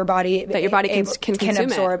make your body that your body can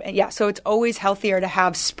absorb. It. Yeah. So it's always healthier to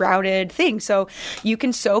have sprouted things. So you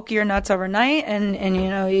can soak your nuts overnight,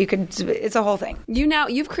 and you could. It's a whole thing.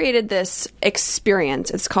 You've created this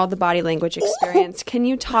experience. It's called the body language experience. Can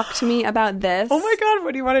you talk to me about this? Oh my God,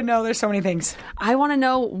 what do you want to know? There's so many things. I want to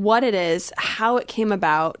know what it is, how it came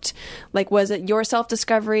about. Was it your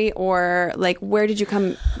self-discovery, or where did you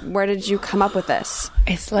come up with this?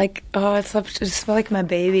 It's it's like my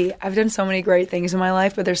baby. I've done so many great things in my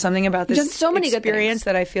life, but there's something about this experience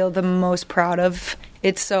that I feel the most proud of.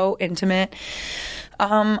 It's so intimate.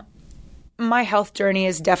 My health journey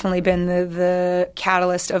has definitely been the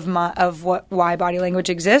catalyst of why body language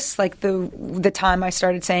exists. The time I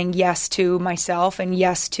started saying yes to myself and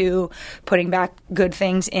yes to putting back good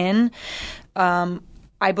things in.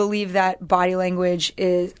 I believe that body language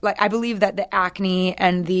is I believe that the acne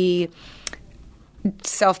and the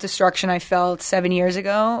self-destruction I felt 7 years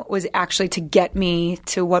ago was actually to get me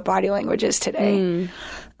to what body language is today.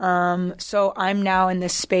 So I'm now in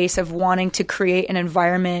this space of wanting to create an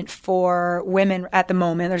environment for women at the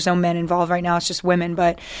moment. There's no men involved right now. It's just women.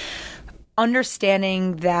 But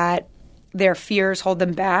understanding that their fears hold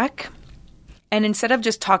them back. And instead of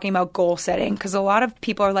just talking about goal setting, because a lot of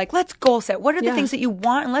people are like, let's goal set. What are the things that you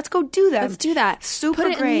want? And let's go do them. Let's do that. Super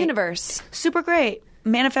Put it great. in the universe. Super great.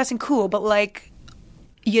 Manifesting cool. But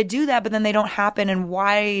you do that, but then they don't happen. And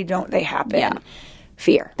why don't they happen? Yeah.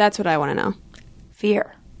 Fear. That's what I want to know.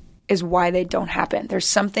 Fear. is why they don't happen. There's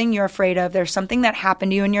something you're afraid of. There's something that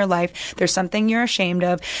happened to you in your life. There's something you're ashamed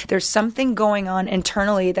of. There's something going on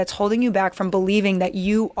internally that's holding you back from believing that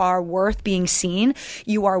you are worth being seen.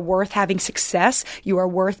 You are worth having success. You are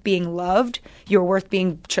worth being loved. You're worth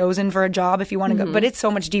being chosen for a job if you want to go. But it's so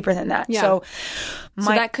much deeper than that. Yeah. So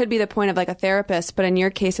that could be the point of like a therapist, but in your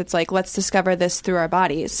case, it's like, let's discover this through our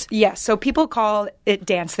bodies. Yes. So people call it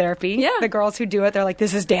dance therapy. Yeah. The girls who do it, they're like,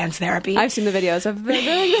 this is dance therapy. I've seen the videos of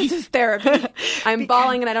this is therapy. I'm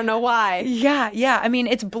bawling and I don't know why. Yeah. I mean,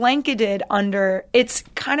 it's blanketed under, it's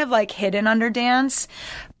kind of like hidden under dance,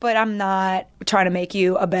 but I'm not trying to make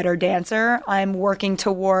you a better dancer. I'm working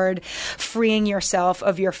toward freeing yourself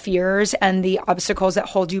of your fears and the obstacles that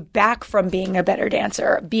hold you back from being a better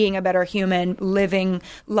dancer, being a better human, living,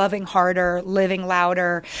 loving harder, living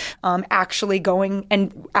louder, actually going,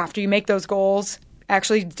 and after you make those goals,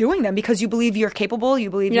 actually doing them because you believe you're capable, you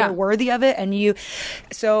believe you're worthy of it, and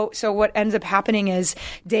so what ends up happening is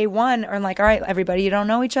day one, are like, all right, everybody, you don't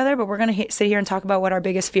know each other, but we're going to sit here and talk about what our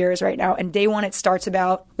biggest fear is right now. And day one, it starts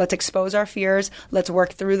about, let's expose our fears, let's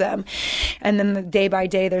work through them. And then the day by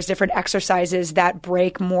day, there's different exercises that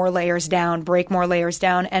break more layers down.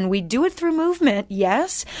 And we do it through movement,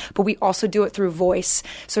 yes, but we also do it through voice.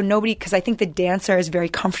 So because I think the dancer is very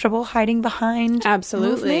comfortable hiding behind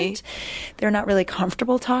movement. They're not really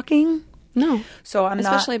comfortable talking. No. So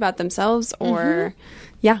especially about themselves or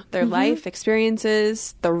their life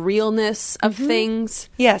experiences, the realness of things.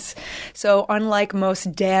 Yes. So unlike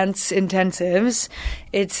most dance intensives,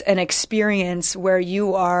 it's an experience where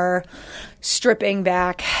you are stripping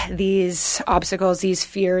back these obstacles, these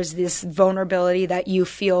fears, this vulnerability that you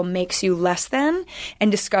feel makes you less than,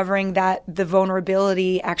 and discovering that the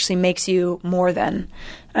vulnerability actually makes you more than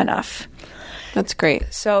enough. That's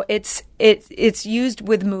great. So it's used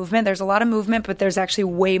with movement. There's a lot of movement, but there's actually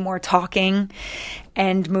way more talking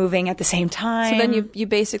and moving at the same time. So then you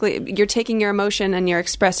basically, you're taking your emotion and you're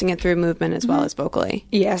expressing it through movement as well as vocally.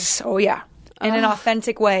 Yes. Oh, yeah. In an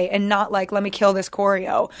authentic way, and not like, let me kill this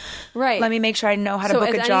choreo. Right. Let me make sure I know how to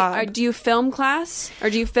book a job. Do you film class or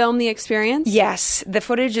do you film the experience? Yes. The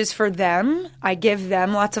footage is for them. I give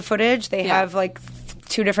them lots of footage. They have like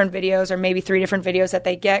 2 different videos or maybe 3 different videos that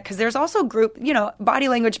they get, because there's also group, body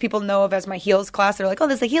language people know of as my heels class. They're like, oh,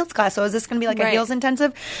 this is a heels class, so is this going to be like a heels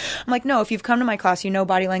intensive? I'm like, no, if you've come to my class,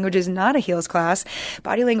 body language is not a heels class.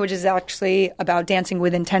 Body language is actually about dancing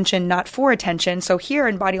with intention, not for attention. So here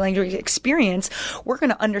in body language experience, we're going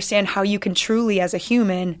to understand how you can truly, as a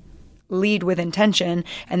human, lead with intention,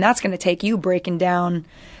 and that's going to take you breaking down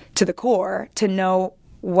to the core to know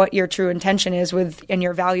what your true intention is and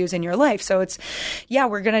your values in your life. So it's,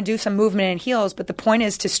 we're going to do some movement in heels, but the point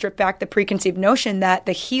is to strip back the preconceived notion that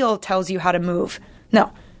the heel tells you how to move.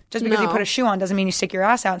 No. Just because you put a shoe on doesn't mean you stick your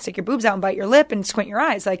ass out and stick your boobs out and bite your lip and squint your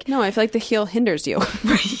eyes. Like, no, I feel like the heel hinders you.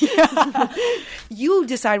 You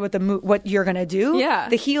decide what you're going to do. Yeah.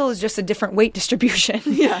 The heel is just a different weight distribution.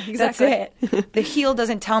 Yeah, exactly. That's it. The heel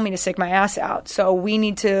doesn't tell me to stick my ass out. So we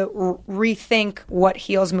need to rethink what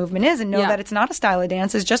heels movement is and know that it's not a style of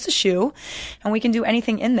dance. It's just a shoe, and we can do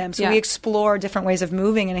anything in them. So we explore different ways of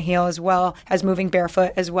moving in a heel, as well as moving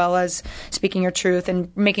barefoot, as well as speaking your truth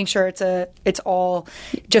and making sure it's all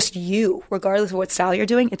just you, regardless of what style you're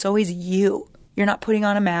doing. It's always you. You're not putting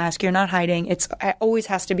on a mask. You're not hiding. It always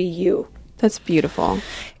has to be you. That's beautiful.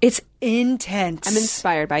 It's intense. I'm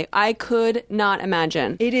inspired by you. I could not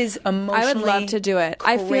imagine. It is emotionally I would love to do it.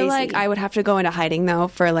 Crazy. I feel like I would have to go into hiding though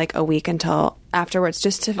for like a week until afterwards,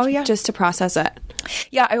 just to process it.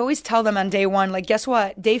 Yeah, I always tell them on day 1, like, guess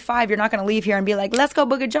what? Day 5, you're not going to leave here and be like, let's go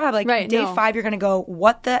book a job. Like, day 5, you're going to go,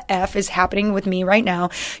 what the F is happening with me right now?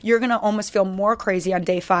 You're going to almost feel more crazy on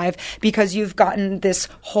day 5 because you've gotten this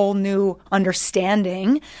whole new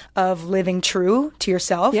understanding of living true to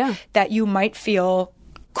yourself that you might feel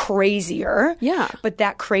crazier. Yeah. But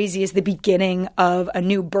that crazy is the beginning of a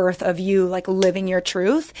new birth of you, like, living your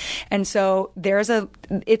truth. And so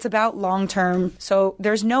it's about long term. So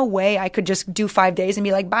there's no way I could just do 5 days and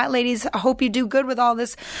be like, bye, ladies. I hope you do good with all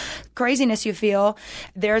this craziness you feel.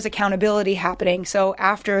 There's accountability happening. So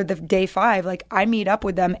after the day 5, like, I meet up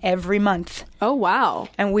with them every month. Oh, wow.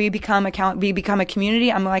 And we become a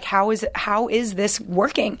community. I'm like, how is this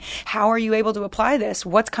working? How are you able to apply this?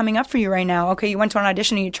 What's coming up for you right now? Okay, you went to an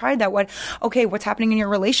audition, you tried that. What's happening in your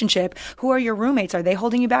relationship? Who are your roommates? Are they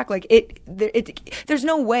holding you back? Like there's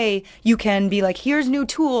no way you can be like, here's new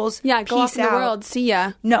tools. Yeah, go off in the world. See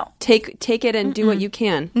ya. No. Take it and do what you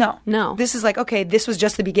can. No. This is like, okay, this was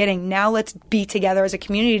just the beginning. Now let's be together as a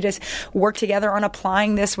community to work together on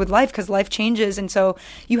applying this with life, because life changes. And so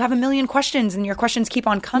you have a million questions and your questions keep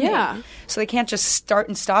on coming. Yeah. So they can't just start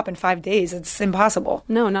and stop in 5 days. It's impossible.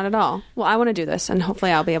 No, not at all. Well, I want to do this, and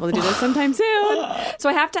hopefully I'll be able to do this sometime soon. So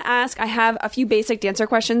I have to ask, I have a few basic dancer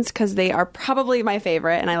questions because they are probably my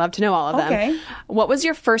favorite and I love to know all of them. Okay. What was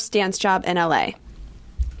your first dance job in LA?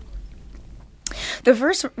 The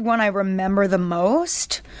first one I remember the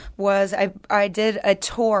most was I did a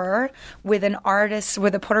tour with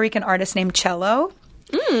a Puerto Rican artist named Cello.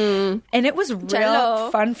 And it was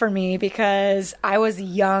real fun for me because I was the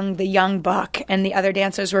young buck, and the other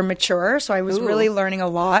dancers were mature. So I was really learning a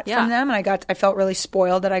lot from them. And I felt really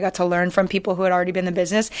spoiled that I got to learn from people who had already been in the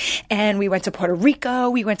business. And we went to Puerto Rico,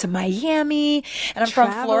 we went to Miami, and I'm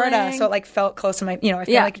from Florida. So it like felt close to my, I feel like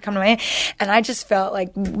I could come to Miami. And I just felt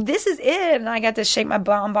like this is it. And I got to shake my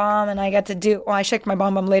bomb and I got to I shaked my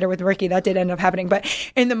bomb later with Ricky. That did end up happening. But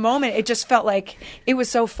in the moment, it just felt like it was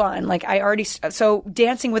so fun. Like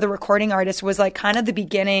dancing with a recording artist was like kind of the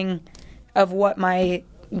beginning of what my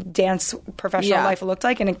dance professional life looked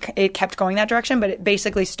like, and it kept going that direction. But it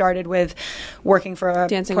basically started with working for a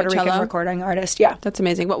Puerto Rican recording artist. Yeah, that's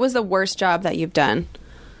amazing. What was the worst job that you've done?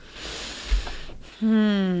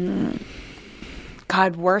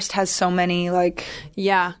 God, worst has so many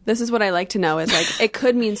this is what I like to know is like it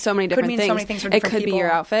could mean so many different things. So many things for it different could people. be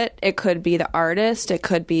your outfit, it could be the artist, it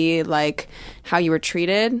could be like how you were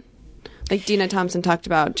treated. Like Dina Thompson talked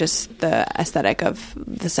about just the aesthetic of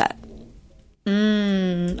the set.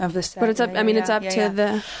 Of the set. But it's up, it's up to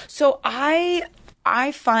the... So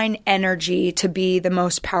I find energy to be the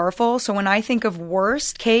most powerful. So when I think of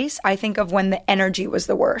worst case, I think of when the energy was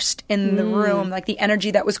the worst in the room, like the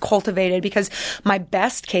energy that was cultivated, because my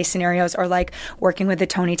best case scenarios are like working with a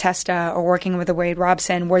Tony Testa or working with a Wade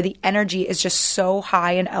Robson, where the energy is just so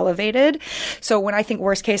high and elevated. So when I think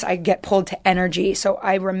worst case, I get pulled to energy. So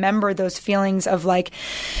I remember those feelings of like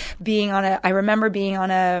being on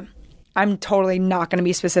a I'm totally not going to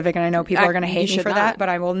be specific, and I know people are going to hate me for that, but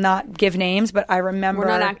I will not give names. But I remember... We're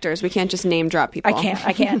not actors. We can't just name drop people.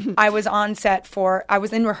 I can't. I was on set I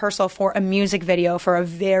was in rehearsal for a music video for a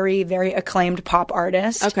very, very acclaimed pop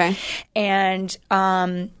artist. Okay. And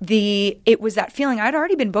it was that feeling. I'd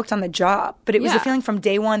already been booked on the job, but it was a feeling from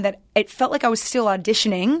day one that it felt like I was still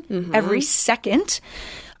auditioning every second.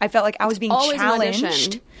 I felt like I was being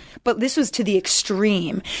challenged. But this was to the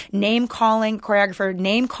extreme. Choreographer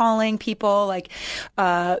name calling people, like,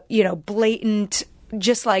 blatant,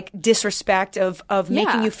 just like disrespect of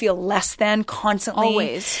making you feel less than constantly.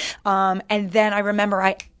 Always. And then I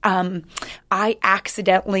remember I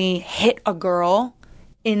accidentally hit a girl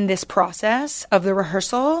in this process of the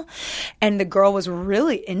rehearsal, and the girl was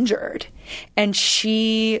really injured, and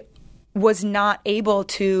she was not able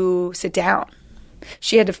to sit down.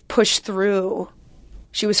 She had to push through.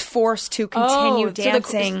 She was forced to continue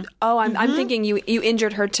dancing. I'm thinking you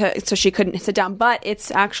injured her so she couldn't sit down, but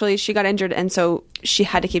it's actually she got injured and so she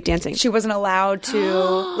had to keep dancing. She wasn't allowed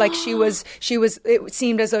to. It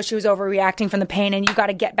seemed as though she was overreacting from the pain, and you got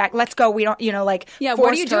to get back. Let's go. We don't, what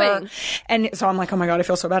are you doing? And so I'm like, oh my God, I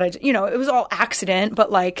feel so bad. It was all accident,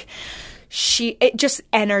 but like. It just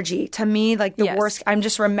energy to me, like the worst. I'm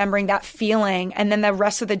just remembering that feeling. And then the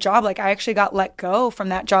rest of the job, like I actually got let go from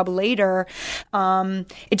that job later.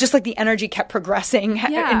 It just like the energy kept progressing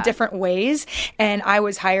in different ways. And I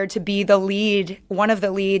was hired to be the lead, one of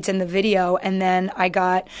the leads in the video. And then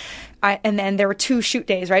and then there were 2 shoot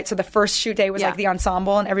days, right? So the first shoot day was like the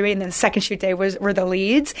ensemble and everybody, and then the second shoot day were the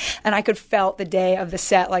leads. And I could felt the day of the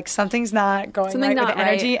set, like something's not going right with the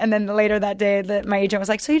energy. And then later that day, my agent was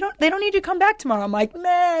like, "So they don't need you to come back tomorrow." I'm like,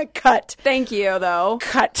 "Meh, cut." Thank you, though.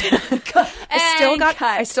 Cut.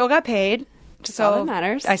 I still got paid. So all that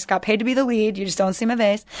matters. I got paid to be the lead. You just don't see my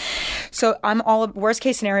face. So worst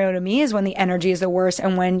case scenario to me is when the energy is the worst,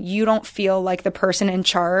 and when you don't feel like the person in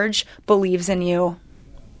charge believes in you.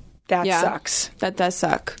 That sucks. That does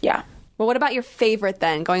suck. Yeah. Well, what about your favorite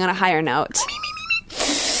then, going on a higher note?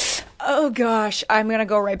 Oh, gosh. I'm going to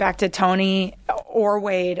go right back to Tony or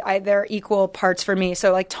Wade. They're equal parts for me.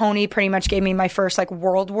 So, like, Tony pretty much gave me my first, like,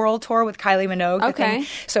 world tour with Kylie Minogue. Okay.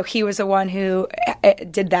 So he was the one who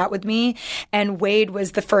did that with me. And Wade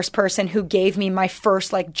was the first person who gave me my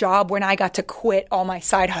first, like, job when I got to quit all my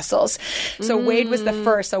side hustles. So Wade was the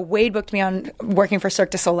first. So Wade booked me on working for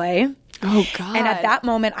Cirque du Soleil. Oh, God. And at that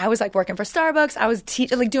moment, I was like working for Starbucks. I was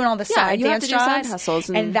like doing all the side you have dance to do side jobs. hustles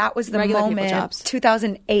And that was the regular people moment. jobs.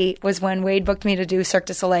 2008 was when Wade booked me to do Cirque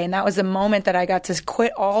du Soleil. And that was the moment that I got to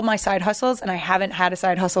quit all my side hustles. And I haven't had a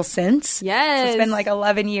side hustle since. Yes. So it's been like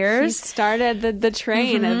 11 years. He started the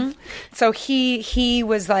train of... So he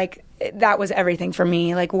was like, that was everything for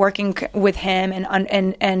me, like working with him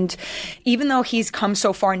and even though he's come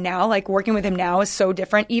so far now, like working with him now is so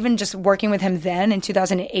different. Even just working with him then in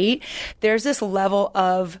 2008, there's this level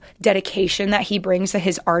of dedication that he brings to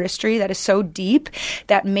his artistry that is so deep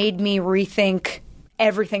that made me rethink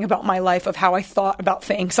everything about my life, of how I thought about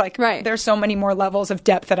things. Like, there's so many more levels of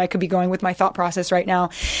depth that I could be going with my thought process right now.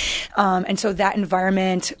 And so that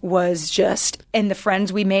environment was just, and the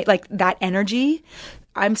friends we made, like that energy,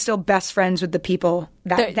 I'm still best friends with the people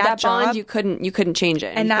that job, bond. You couldn't change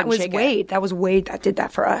it, and that was Wade. That was Wade that did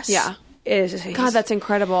that for us. Yeah. God, that's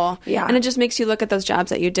incredible. Yeah. And it just makes you look at those jobs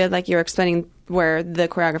that you did, like you were explaining, where the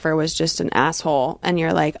choreographer was just an asshole, and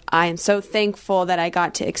you're like, I am so thankful that I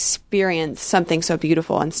got to experience something so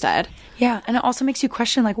beautiful instead. Yeah, and it also makes you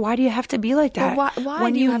question, like, why do you have to be like that? Well,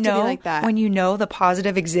 why do you have to be like that? When you know the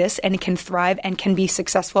positive exists and can thrive and can be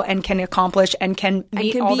successcul and can accomplish and can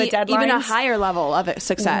meet all the deadlines, even a higher level of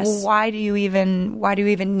success. Why do you even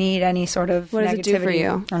need any sort of what negativity? Does it do for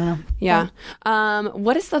you? I don't know. Yeah.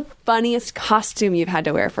 What is the funniest costume you've had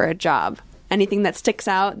to wear for a job? Anything that sticks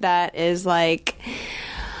out that is like,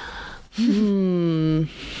 could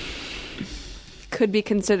be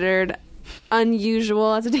considered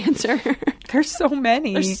unusual as a dancer? There's so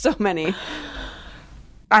many.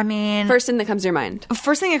 I mean, first thing that comes to your mind.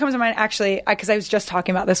 First thing that comes to mind, actually, because I was just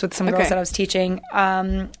talking about this with some girls that I was teaching.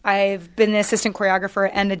 I've been an assistant choreographer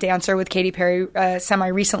and a dancer with Katy Perry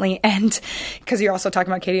semi-recently, and because you're also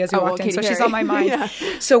talking about Katy as we walked in, so she's on my mind. Yeah.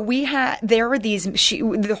 So there were these.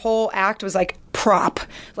 The whole act was like prop,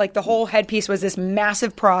 like the whole headpiece was this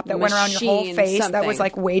massive prop that went around your whole face that was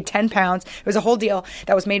like weighed 10 pounds. It was a whole deal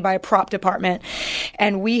that was made by a prop department,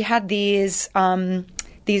 and we had these.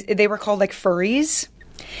 They were called like furries.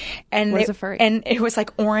 And what is a furry? And it was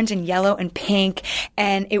like orange and yellow and pink,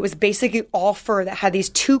 and it was basically all fur that had these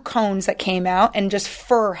two cones that came out and just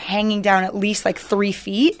fur hanging down at least like 3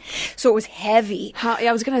 feet. So it was heavy. How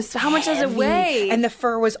much does it weigh? And the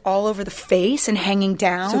fur was all over the face and hanging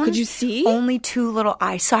down. So could you see? Only 2 little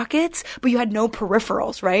eye sockets, but you had no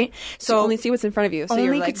peripherals, right? So you only see what's in front of you. So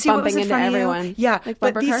you're like bumping into everyone. Yeah, like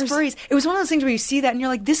but these furries, it was one of those things where you see that and you're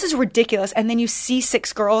like, this is ridiculous. And then you see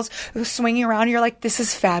 6 girls swinging around and you're like, this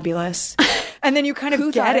is fabulous. And then you kind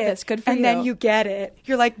of get it. This? Good for and you. Then you get it.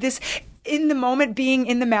 You're like, this, in the moment being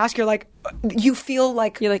in the mask, you're like, you feel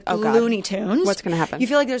like, you're like, oh God, Looney Tunes. What's going to happen? You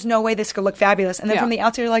feel like there's no way this could look fabulous. And then from the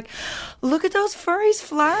outside, you're like, look at those furries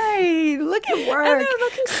fly. Look at work. And they're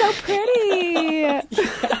looking so pretty.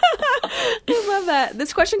 I love that.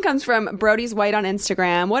 This question comes from Brody's White on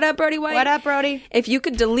Instagram. What up, Brody White? What up, Brody? If you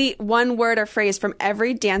could delete one word or phrase from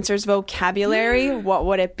every dancer's vocabulary, what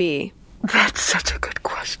would it be? That's such a good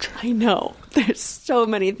question. I know. There's so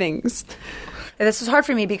many things. This is hard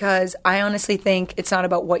for me because I honestly think it's not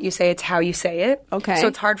about what you say, it's how you say it. Okay. So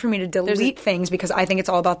it's hard for me to delete things because I think it's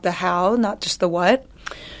all about the how, not just the what.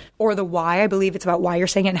 Or the why. I believe it's about why you're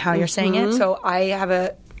saying it and how you're saying it. So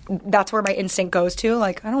that's where my instinct goes to.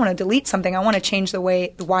 Like, I don't want to delete something. I want to change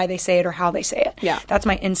why they say it or how they say it. Yeah. That's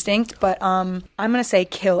my instinct. But I'm going to say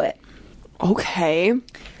kill it. Okay.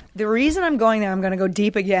 The reason I'm going there, I'm going to go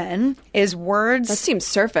deep again, is words. That seems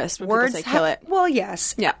surface when words people say kill it. Well,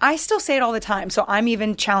 yes. Yeah. I still say it all the time. So I'm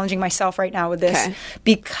even challenging myself right now with this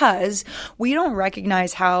because we don't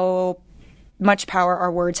recognize how much power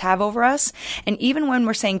our words have over us. And even when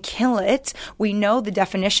we're saying kill it, we know the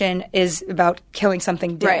definition is about killing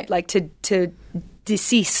something dead, like to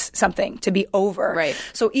decease something, to be over. Right.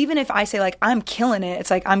 So even if I say like I'm killing it,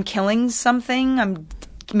 it's like I'm killing something, I'm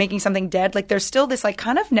making something dead, like there's still this like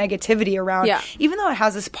kind of negativity around. Yeah. Even though it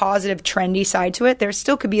has this positive trendy side to it, there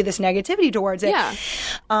still could be this negativity towards it.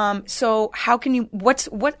 Yeah. So how can you what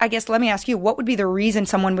I guess let me ask you, what would be the reason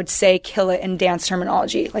someone would say kill it in dance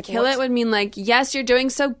terminology? Like kill it would mean like, yes, you're doing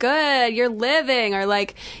so good, you're living, or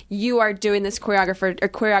like you are doing this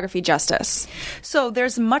choreography justice. So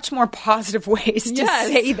there's much more positive ways to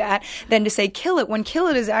say that than to say kill it, when kill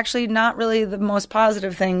it is actually not really the most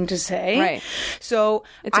positive thing to say. Right. So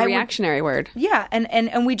it's a reactionary word. Yeah,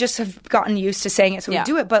 and we just have gotten used to saying it, so we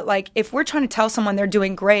do it. But like, if we're trying to tell someone they're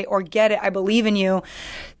doing great or get it, I believe in you,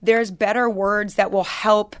 there's better words that will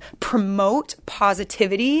help promote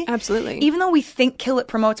positivity. Absolutely. Even though we think kill it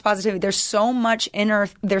promotes positivity, there's so much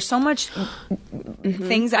things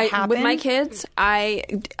that happen. With my kids, I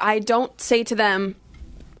don't say to them,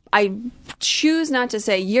 I choose not to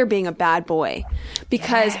say you're being a bad boy,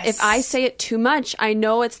 because if I say it too much, I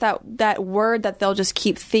know it's that word that they'll just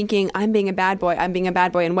keep thinking, I'm being a bad boy, I'm being a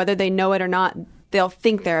bad boy, and whether they know it or not, they'll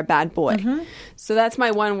think they're a bad boy. So that's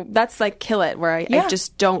my one. That's like kill it, where I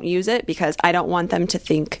just don't use it because I don't want them to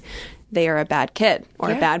think they are a bad kid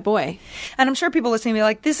or a bad boy. And I'm sure people listening will be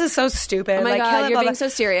like, this is so stupid. Oh my like, God, kill it, you're blah, being blah. so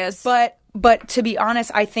serious. But to be honest,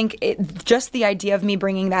 I think just the idea of me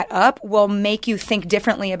bringing that up will make you think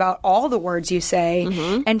differently about all the words you say,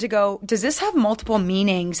 and to go, does this have multiple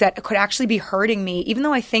meanings that could actually be hurting me? Even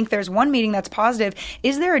though I think there's one meaning that's positive,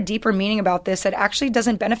 is there a deeper meaning about this that actually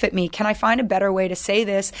doesn't benefit me? Can I find a better way to say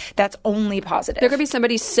this that's only positive? There could be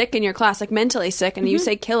somebody sick in your class, like mentally sick, and you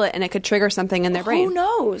say kill it, and it could trigger something in their brain. Who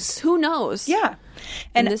knows? Who knows? Yeah.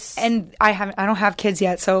 And I don't have kids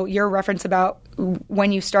yet, so your reference about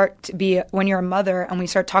when you're a mother and we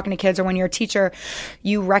start talking to kids, or when you're a teacher,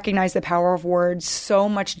 you recognize the power of words so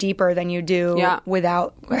much deeper than you do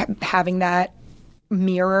without having that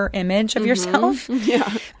mirror image of yourself.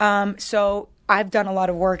 So I've done a lot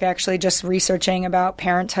of work actually just researching about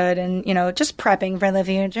parenthood and, just prepping for the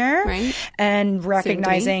future, and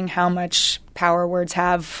recognizing how much power words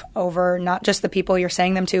have over not just the people you're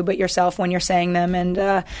saying them to, but yourself when you're saying them. And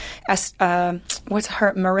what's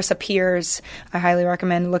her, Marissa Peers, I highly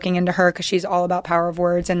recommend looking into her because she's all about power of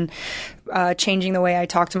words, and changing the way I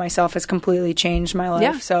talk to myself has completely changed my life.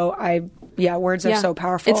 Yeah. So words are so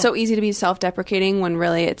powerful. It's so easy to be self-deprecating when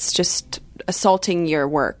really it's just assaulting your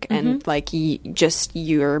work and like just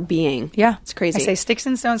your being. Yeah. It's crazy. I say sticks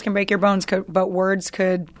and stones can break your bones, but words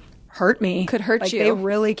could hurt me. Could hurt you. They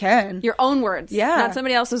really can. Your own words. Yeah. Not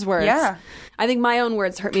somebody else's words. Yeah. I think my own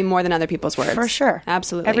words hurt me more than other people's words. For sure.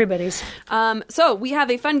 Absolutely. Everybody's. So we have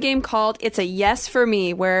a fun game called It's a Yes for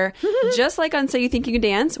Me, where just like on So You Think You Can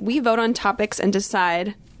Dance, we vote on topics and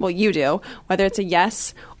decide, well, you do, whether it's a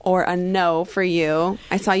yes or a no for you.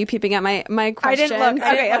 I saw you peeping at my question. I didn't look.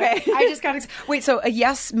 Okay. I just got wait, so a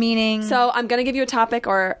yes meaning... So I'm going to give you a topic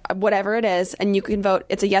or whatever it is, and you can vote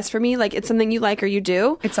it's a yes for me, like it's something you like or you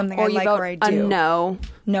do. It's something or I you like vote or I a do. no.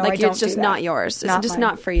 No, like I don't it's just do that. not yours. Not It's just mine.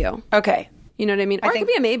 not for you. Okay. You know what I mean? Or it could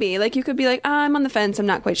be a maybe. Like you could be like, I'm on the fence. I'm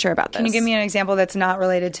not quite sure about this. Can you give me an example that's not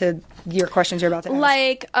related to your questions you're about to ask?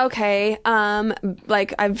 Like, okay,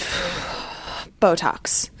 like I've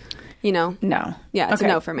Botox. No. Yeah, it's a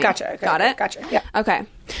no for me. Gotcha. Got it? Gotcha. Yeah. Okay.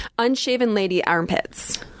 Unshaven lady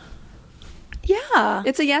armpits. Yeah.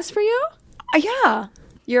 It's a yes for you? Yeah.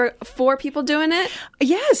 You're for people doing it?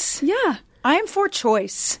 Yes. Yeah. I am for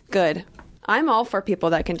choice. Good. I'm all for people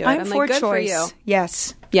that can do it. I'm like, for good choice. for you.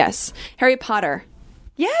 Yes. Yes. Harry Potter.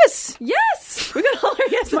 Yes. Yes. We got all our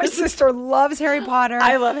yeses. My sister loves Harry Potter.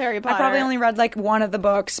 I love Harry Potter. I probably only read like one of the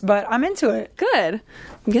books, but I'm into it. Good.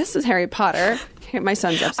 Yes is Harry Potter. My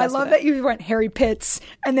son's obsessed I love with that it. you went Harry Pitts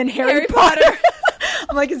and then Harry Potter.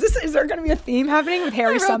 I'm like, is there going to be a theme happening with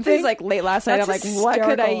Harry I wrote something? these, like late last night. That's I'm like, what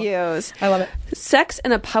could I hysterical. use? I love it. Sex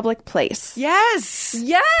in a public place. Yes.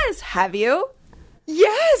 Yes. Have you?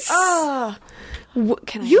 Yes. Oh.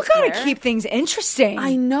 Can I You got swear? to keep things interesting.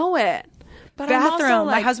 I know it. But I'm also bathroom.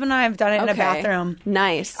 My like, husband and I have done it in a bathroom.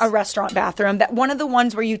 Nice. A restaurant bathroom. That one of the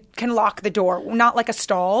ones where you can lock the door, not like a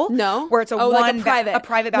stall. No, where it's like a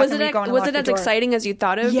private bathroom. Was where you go and was lock it the as door. exciting as you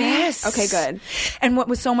thought it would Yes. be? Okay, good. And what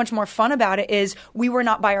was so much more fun about it is we were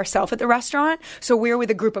not by ourselves at the restaurant, so we were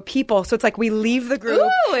with a group of people. So it's like we leave the group,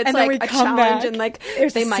 Ooh, it's and like then we a come challenge, back. and like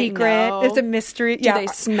there's they a might secret. know. There's a mystery. Do they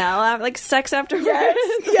smell like sex afterwards?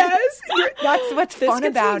 Yes. That's what's This fun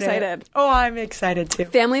gets me about excited. it. Oh, I'm excited too.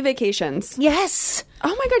 Family vacations. Yes. Oh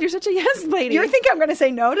my God, you're such a yes lady. You think I'm going to say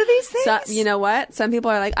no to these things? So, you know what? Some people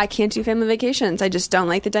are like, I can't do family vacations. I just don't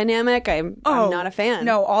like the dynamic. I'm not a fan.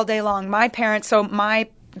 No, all day long. My parents, so my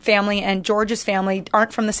family and George's family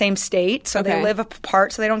aren't from the same state, so they live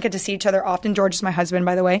apart, so they don't get to see each other often. George is my husband,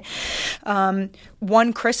 by the way.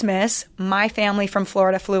 One Christmas, my family from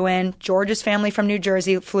Florida flew in. George's family from New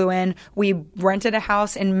Jersey flew in. We rented a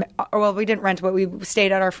house we didn't rent, but we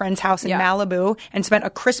stayed at our friend's house in Malibu and spent a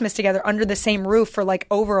Christmas together under the same roof for like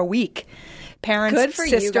over a week. Parents, Good for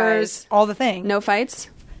you sisters, guys. all the thing. No fights?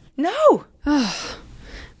 No.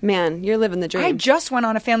 Man, you're living the dream. I just went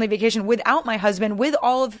on a family vacation without my husband,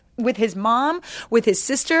 with his mom, with his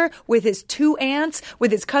sister, with his two aunts,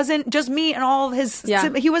 with his cousin, just me and all of his.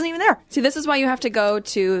 He wasn't even there. See, this is why you have to go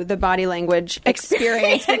to the body language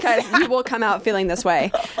experience because you will come out feeling this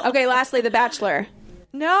way. Okay, lastly, The Bachelor.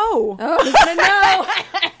 No. Oh, we gotta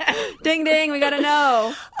know. Ding, ding, we gotta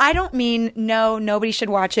know. I don't mean no, nobody should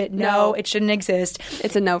watch it. No, it shouldn't exist.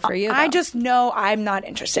 It's a no for you, though. I just know I'm not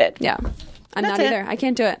interested. Yeah. I'm That's not it. either. I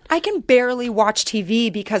can't do it. I can barely watch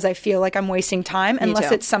TV because I feel like I'm wasting time unless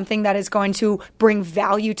too. it's something that is going to bring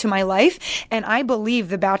value to my life. And I believe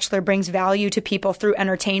The Bachelor brings value to people through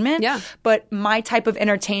entertainment. Yeah. But my type of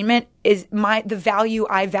entertainment is the value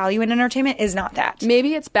I value in entertainment is not that.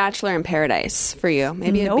 Maybe it's Bachelor in Paradise for you.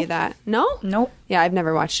 Maybe it'd be Nope. that. No? Nope. Yeah, I've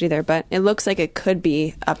never watched it either, but it looks like it could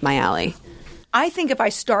be up my alley. I think if I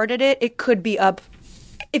started it, it could be up.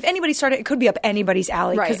 If anybody started, it could be up anybody's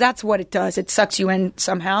alley because Right. that's what it does. It sucks you in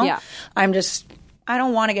somehow. Yeah. I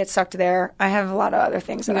don't want to get sucked there. I have a lot of other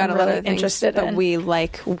things that I'm really interested but in. we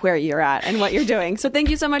like where you're at and what you're doing. So thank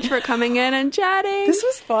you so much for coming in and chatting. This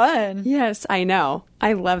was fun. Yes, I know.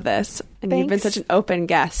 I love this. And you've been Thanks. such an open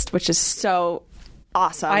guest, which is so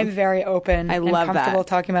awesome. I'm very open I and love comfortable that.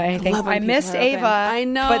 talking about anything. love when I people missed are open. Ava. I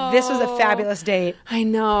know. But this was a fabulous date. I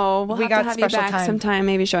know. We'll We have got to have you special back time. sometime,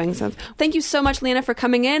 maybe showing some. Thank you so much, Liana, for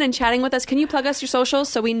coming in and chatting with us. Can you plug us your socials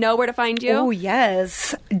so we know where to find you? Oh,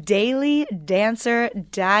 yes. Daily Dancer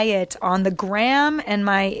Diet on the gram, and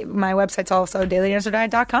my website's also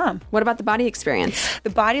dailydancerdiet.com. What about the body experience? The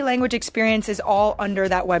body language experience is all under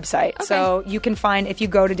that website. So you can find, if you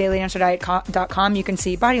go to dailydancerdiet.com, you can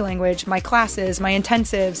see body language, my classes, my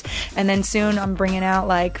intensives, and then soon I'm bringing out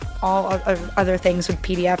like all other things with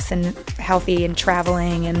PDFs and healthy and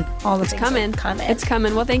traveling and all the things. Coming. that come in. It's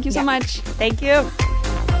coming. Well, thank you so much. Thank you.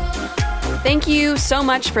 Thank you so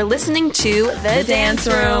much for listening to The Dance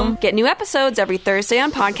Room. Get new episodes every Thursday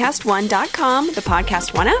on podcast1.com, the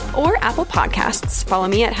Podcast One app, or Apple Podcasts. Follow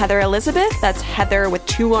me at Heather Elizabeth. That's Heather with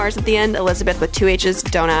 2 R's at the end, Elizabeth with 2 H's.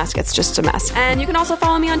 Don't ask. It's just a mess. And you can also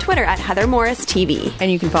follow me on Twitter at Heather Morris TV.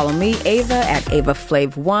 And you can follow me, Ava, at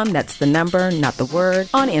AvaFlav1. That's the number, not the word,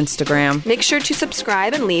 on Instagram. Make sure to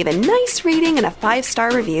subscribe and leave a nice rating and a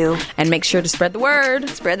 5-star review. And make sure to spread the word.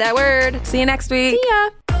 Spread that word. See you next week. See ya.